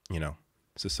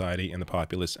 society and the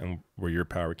populace and where your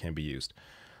power can be used.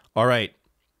 All right.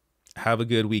 Have a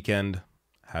good weekend.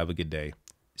 Have a good day.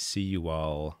 See you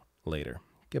all later.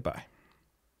 Goodbye.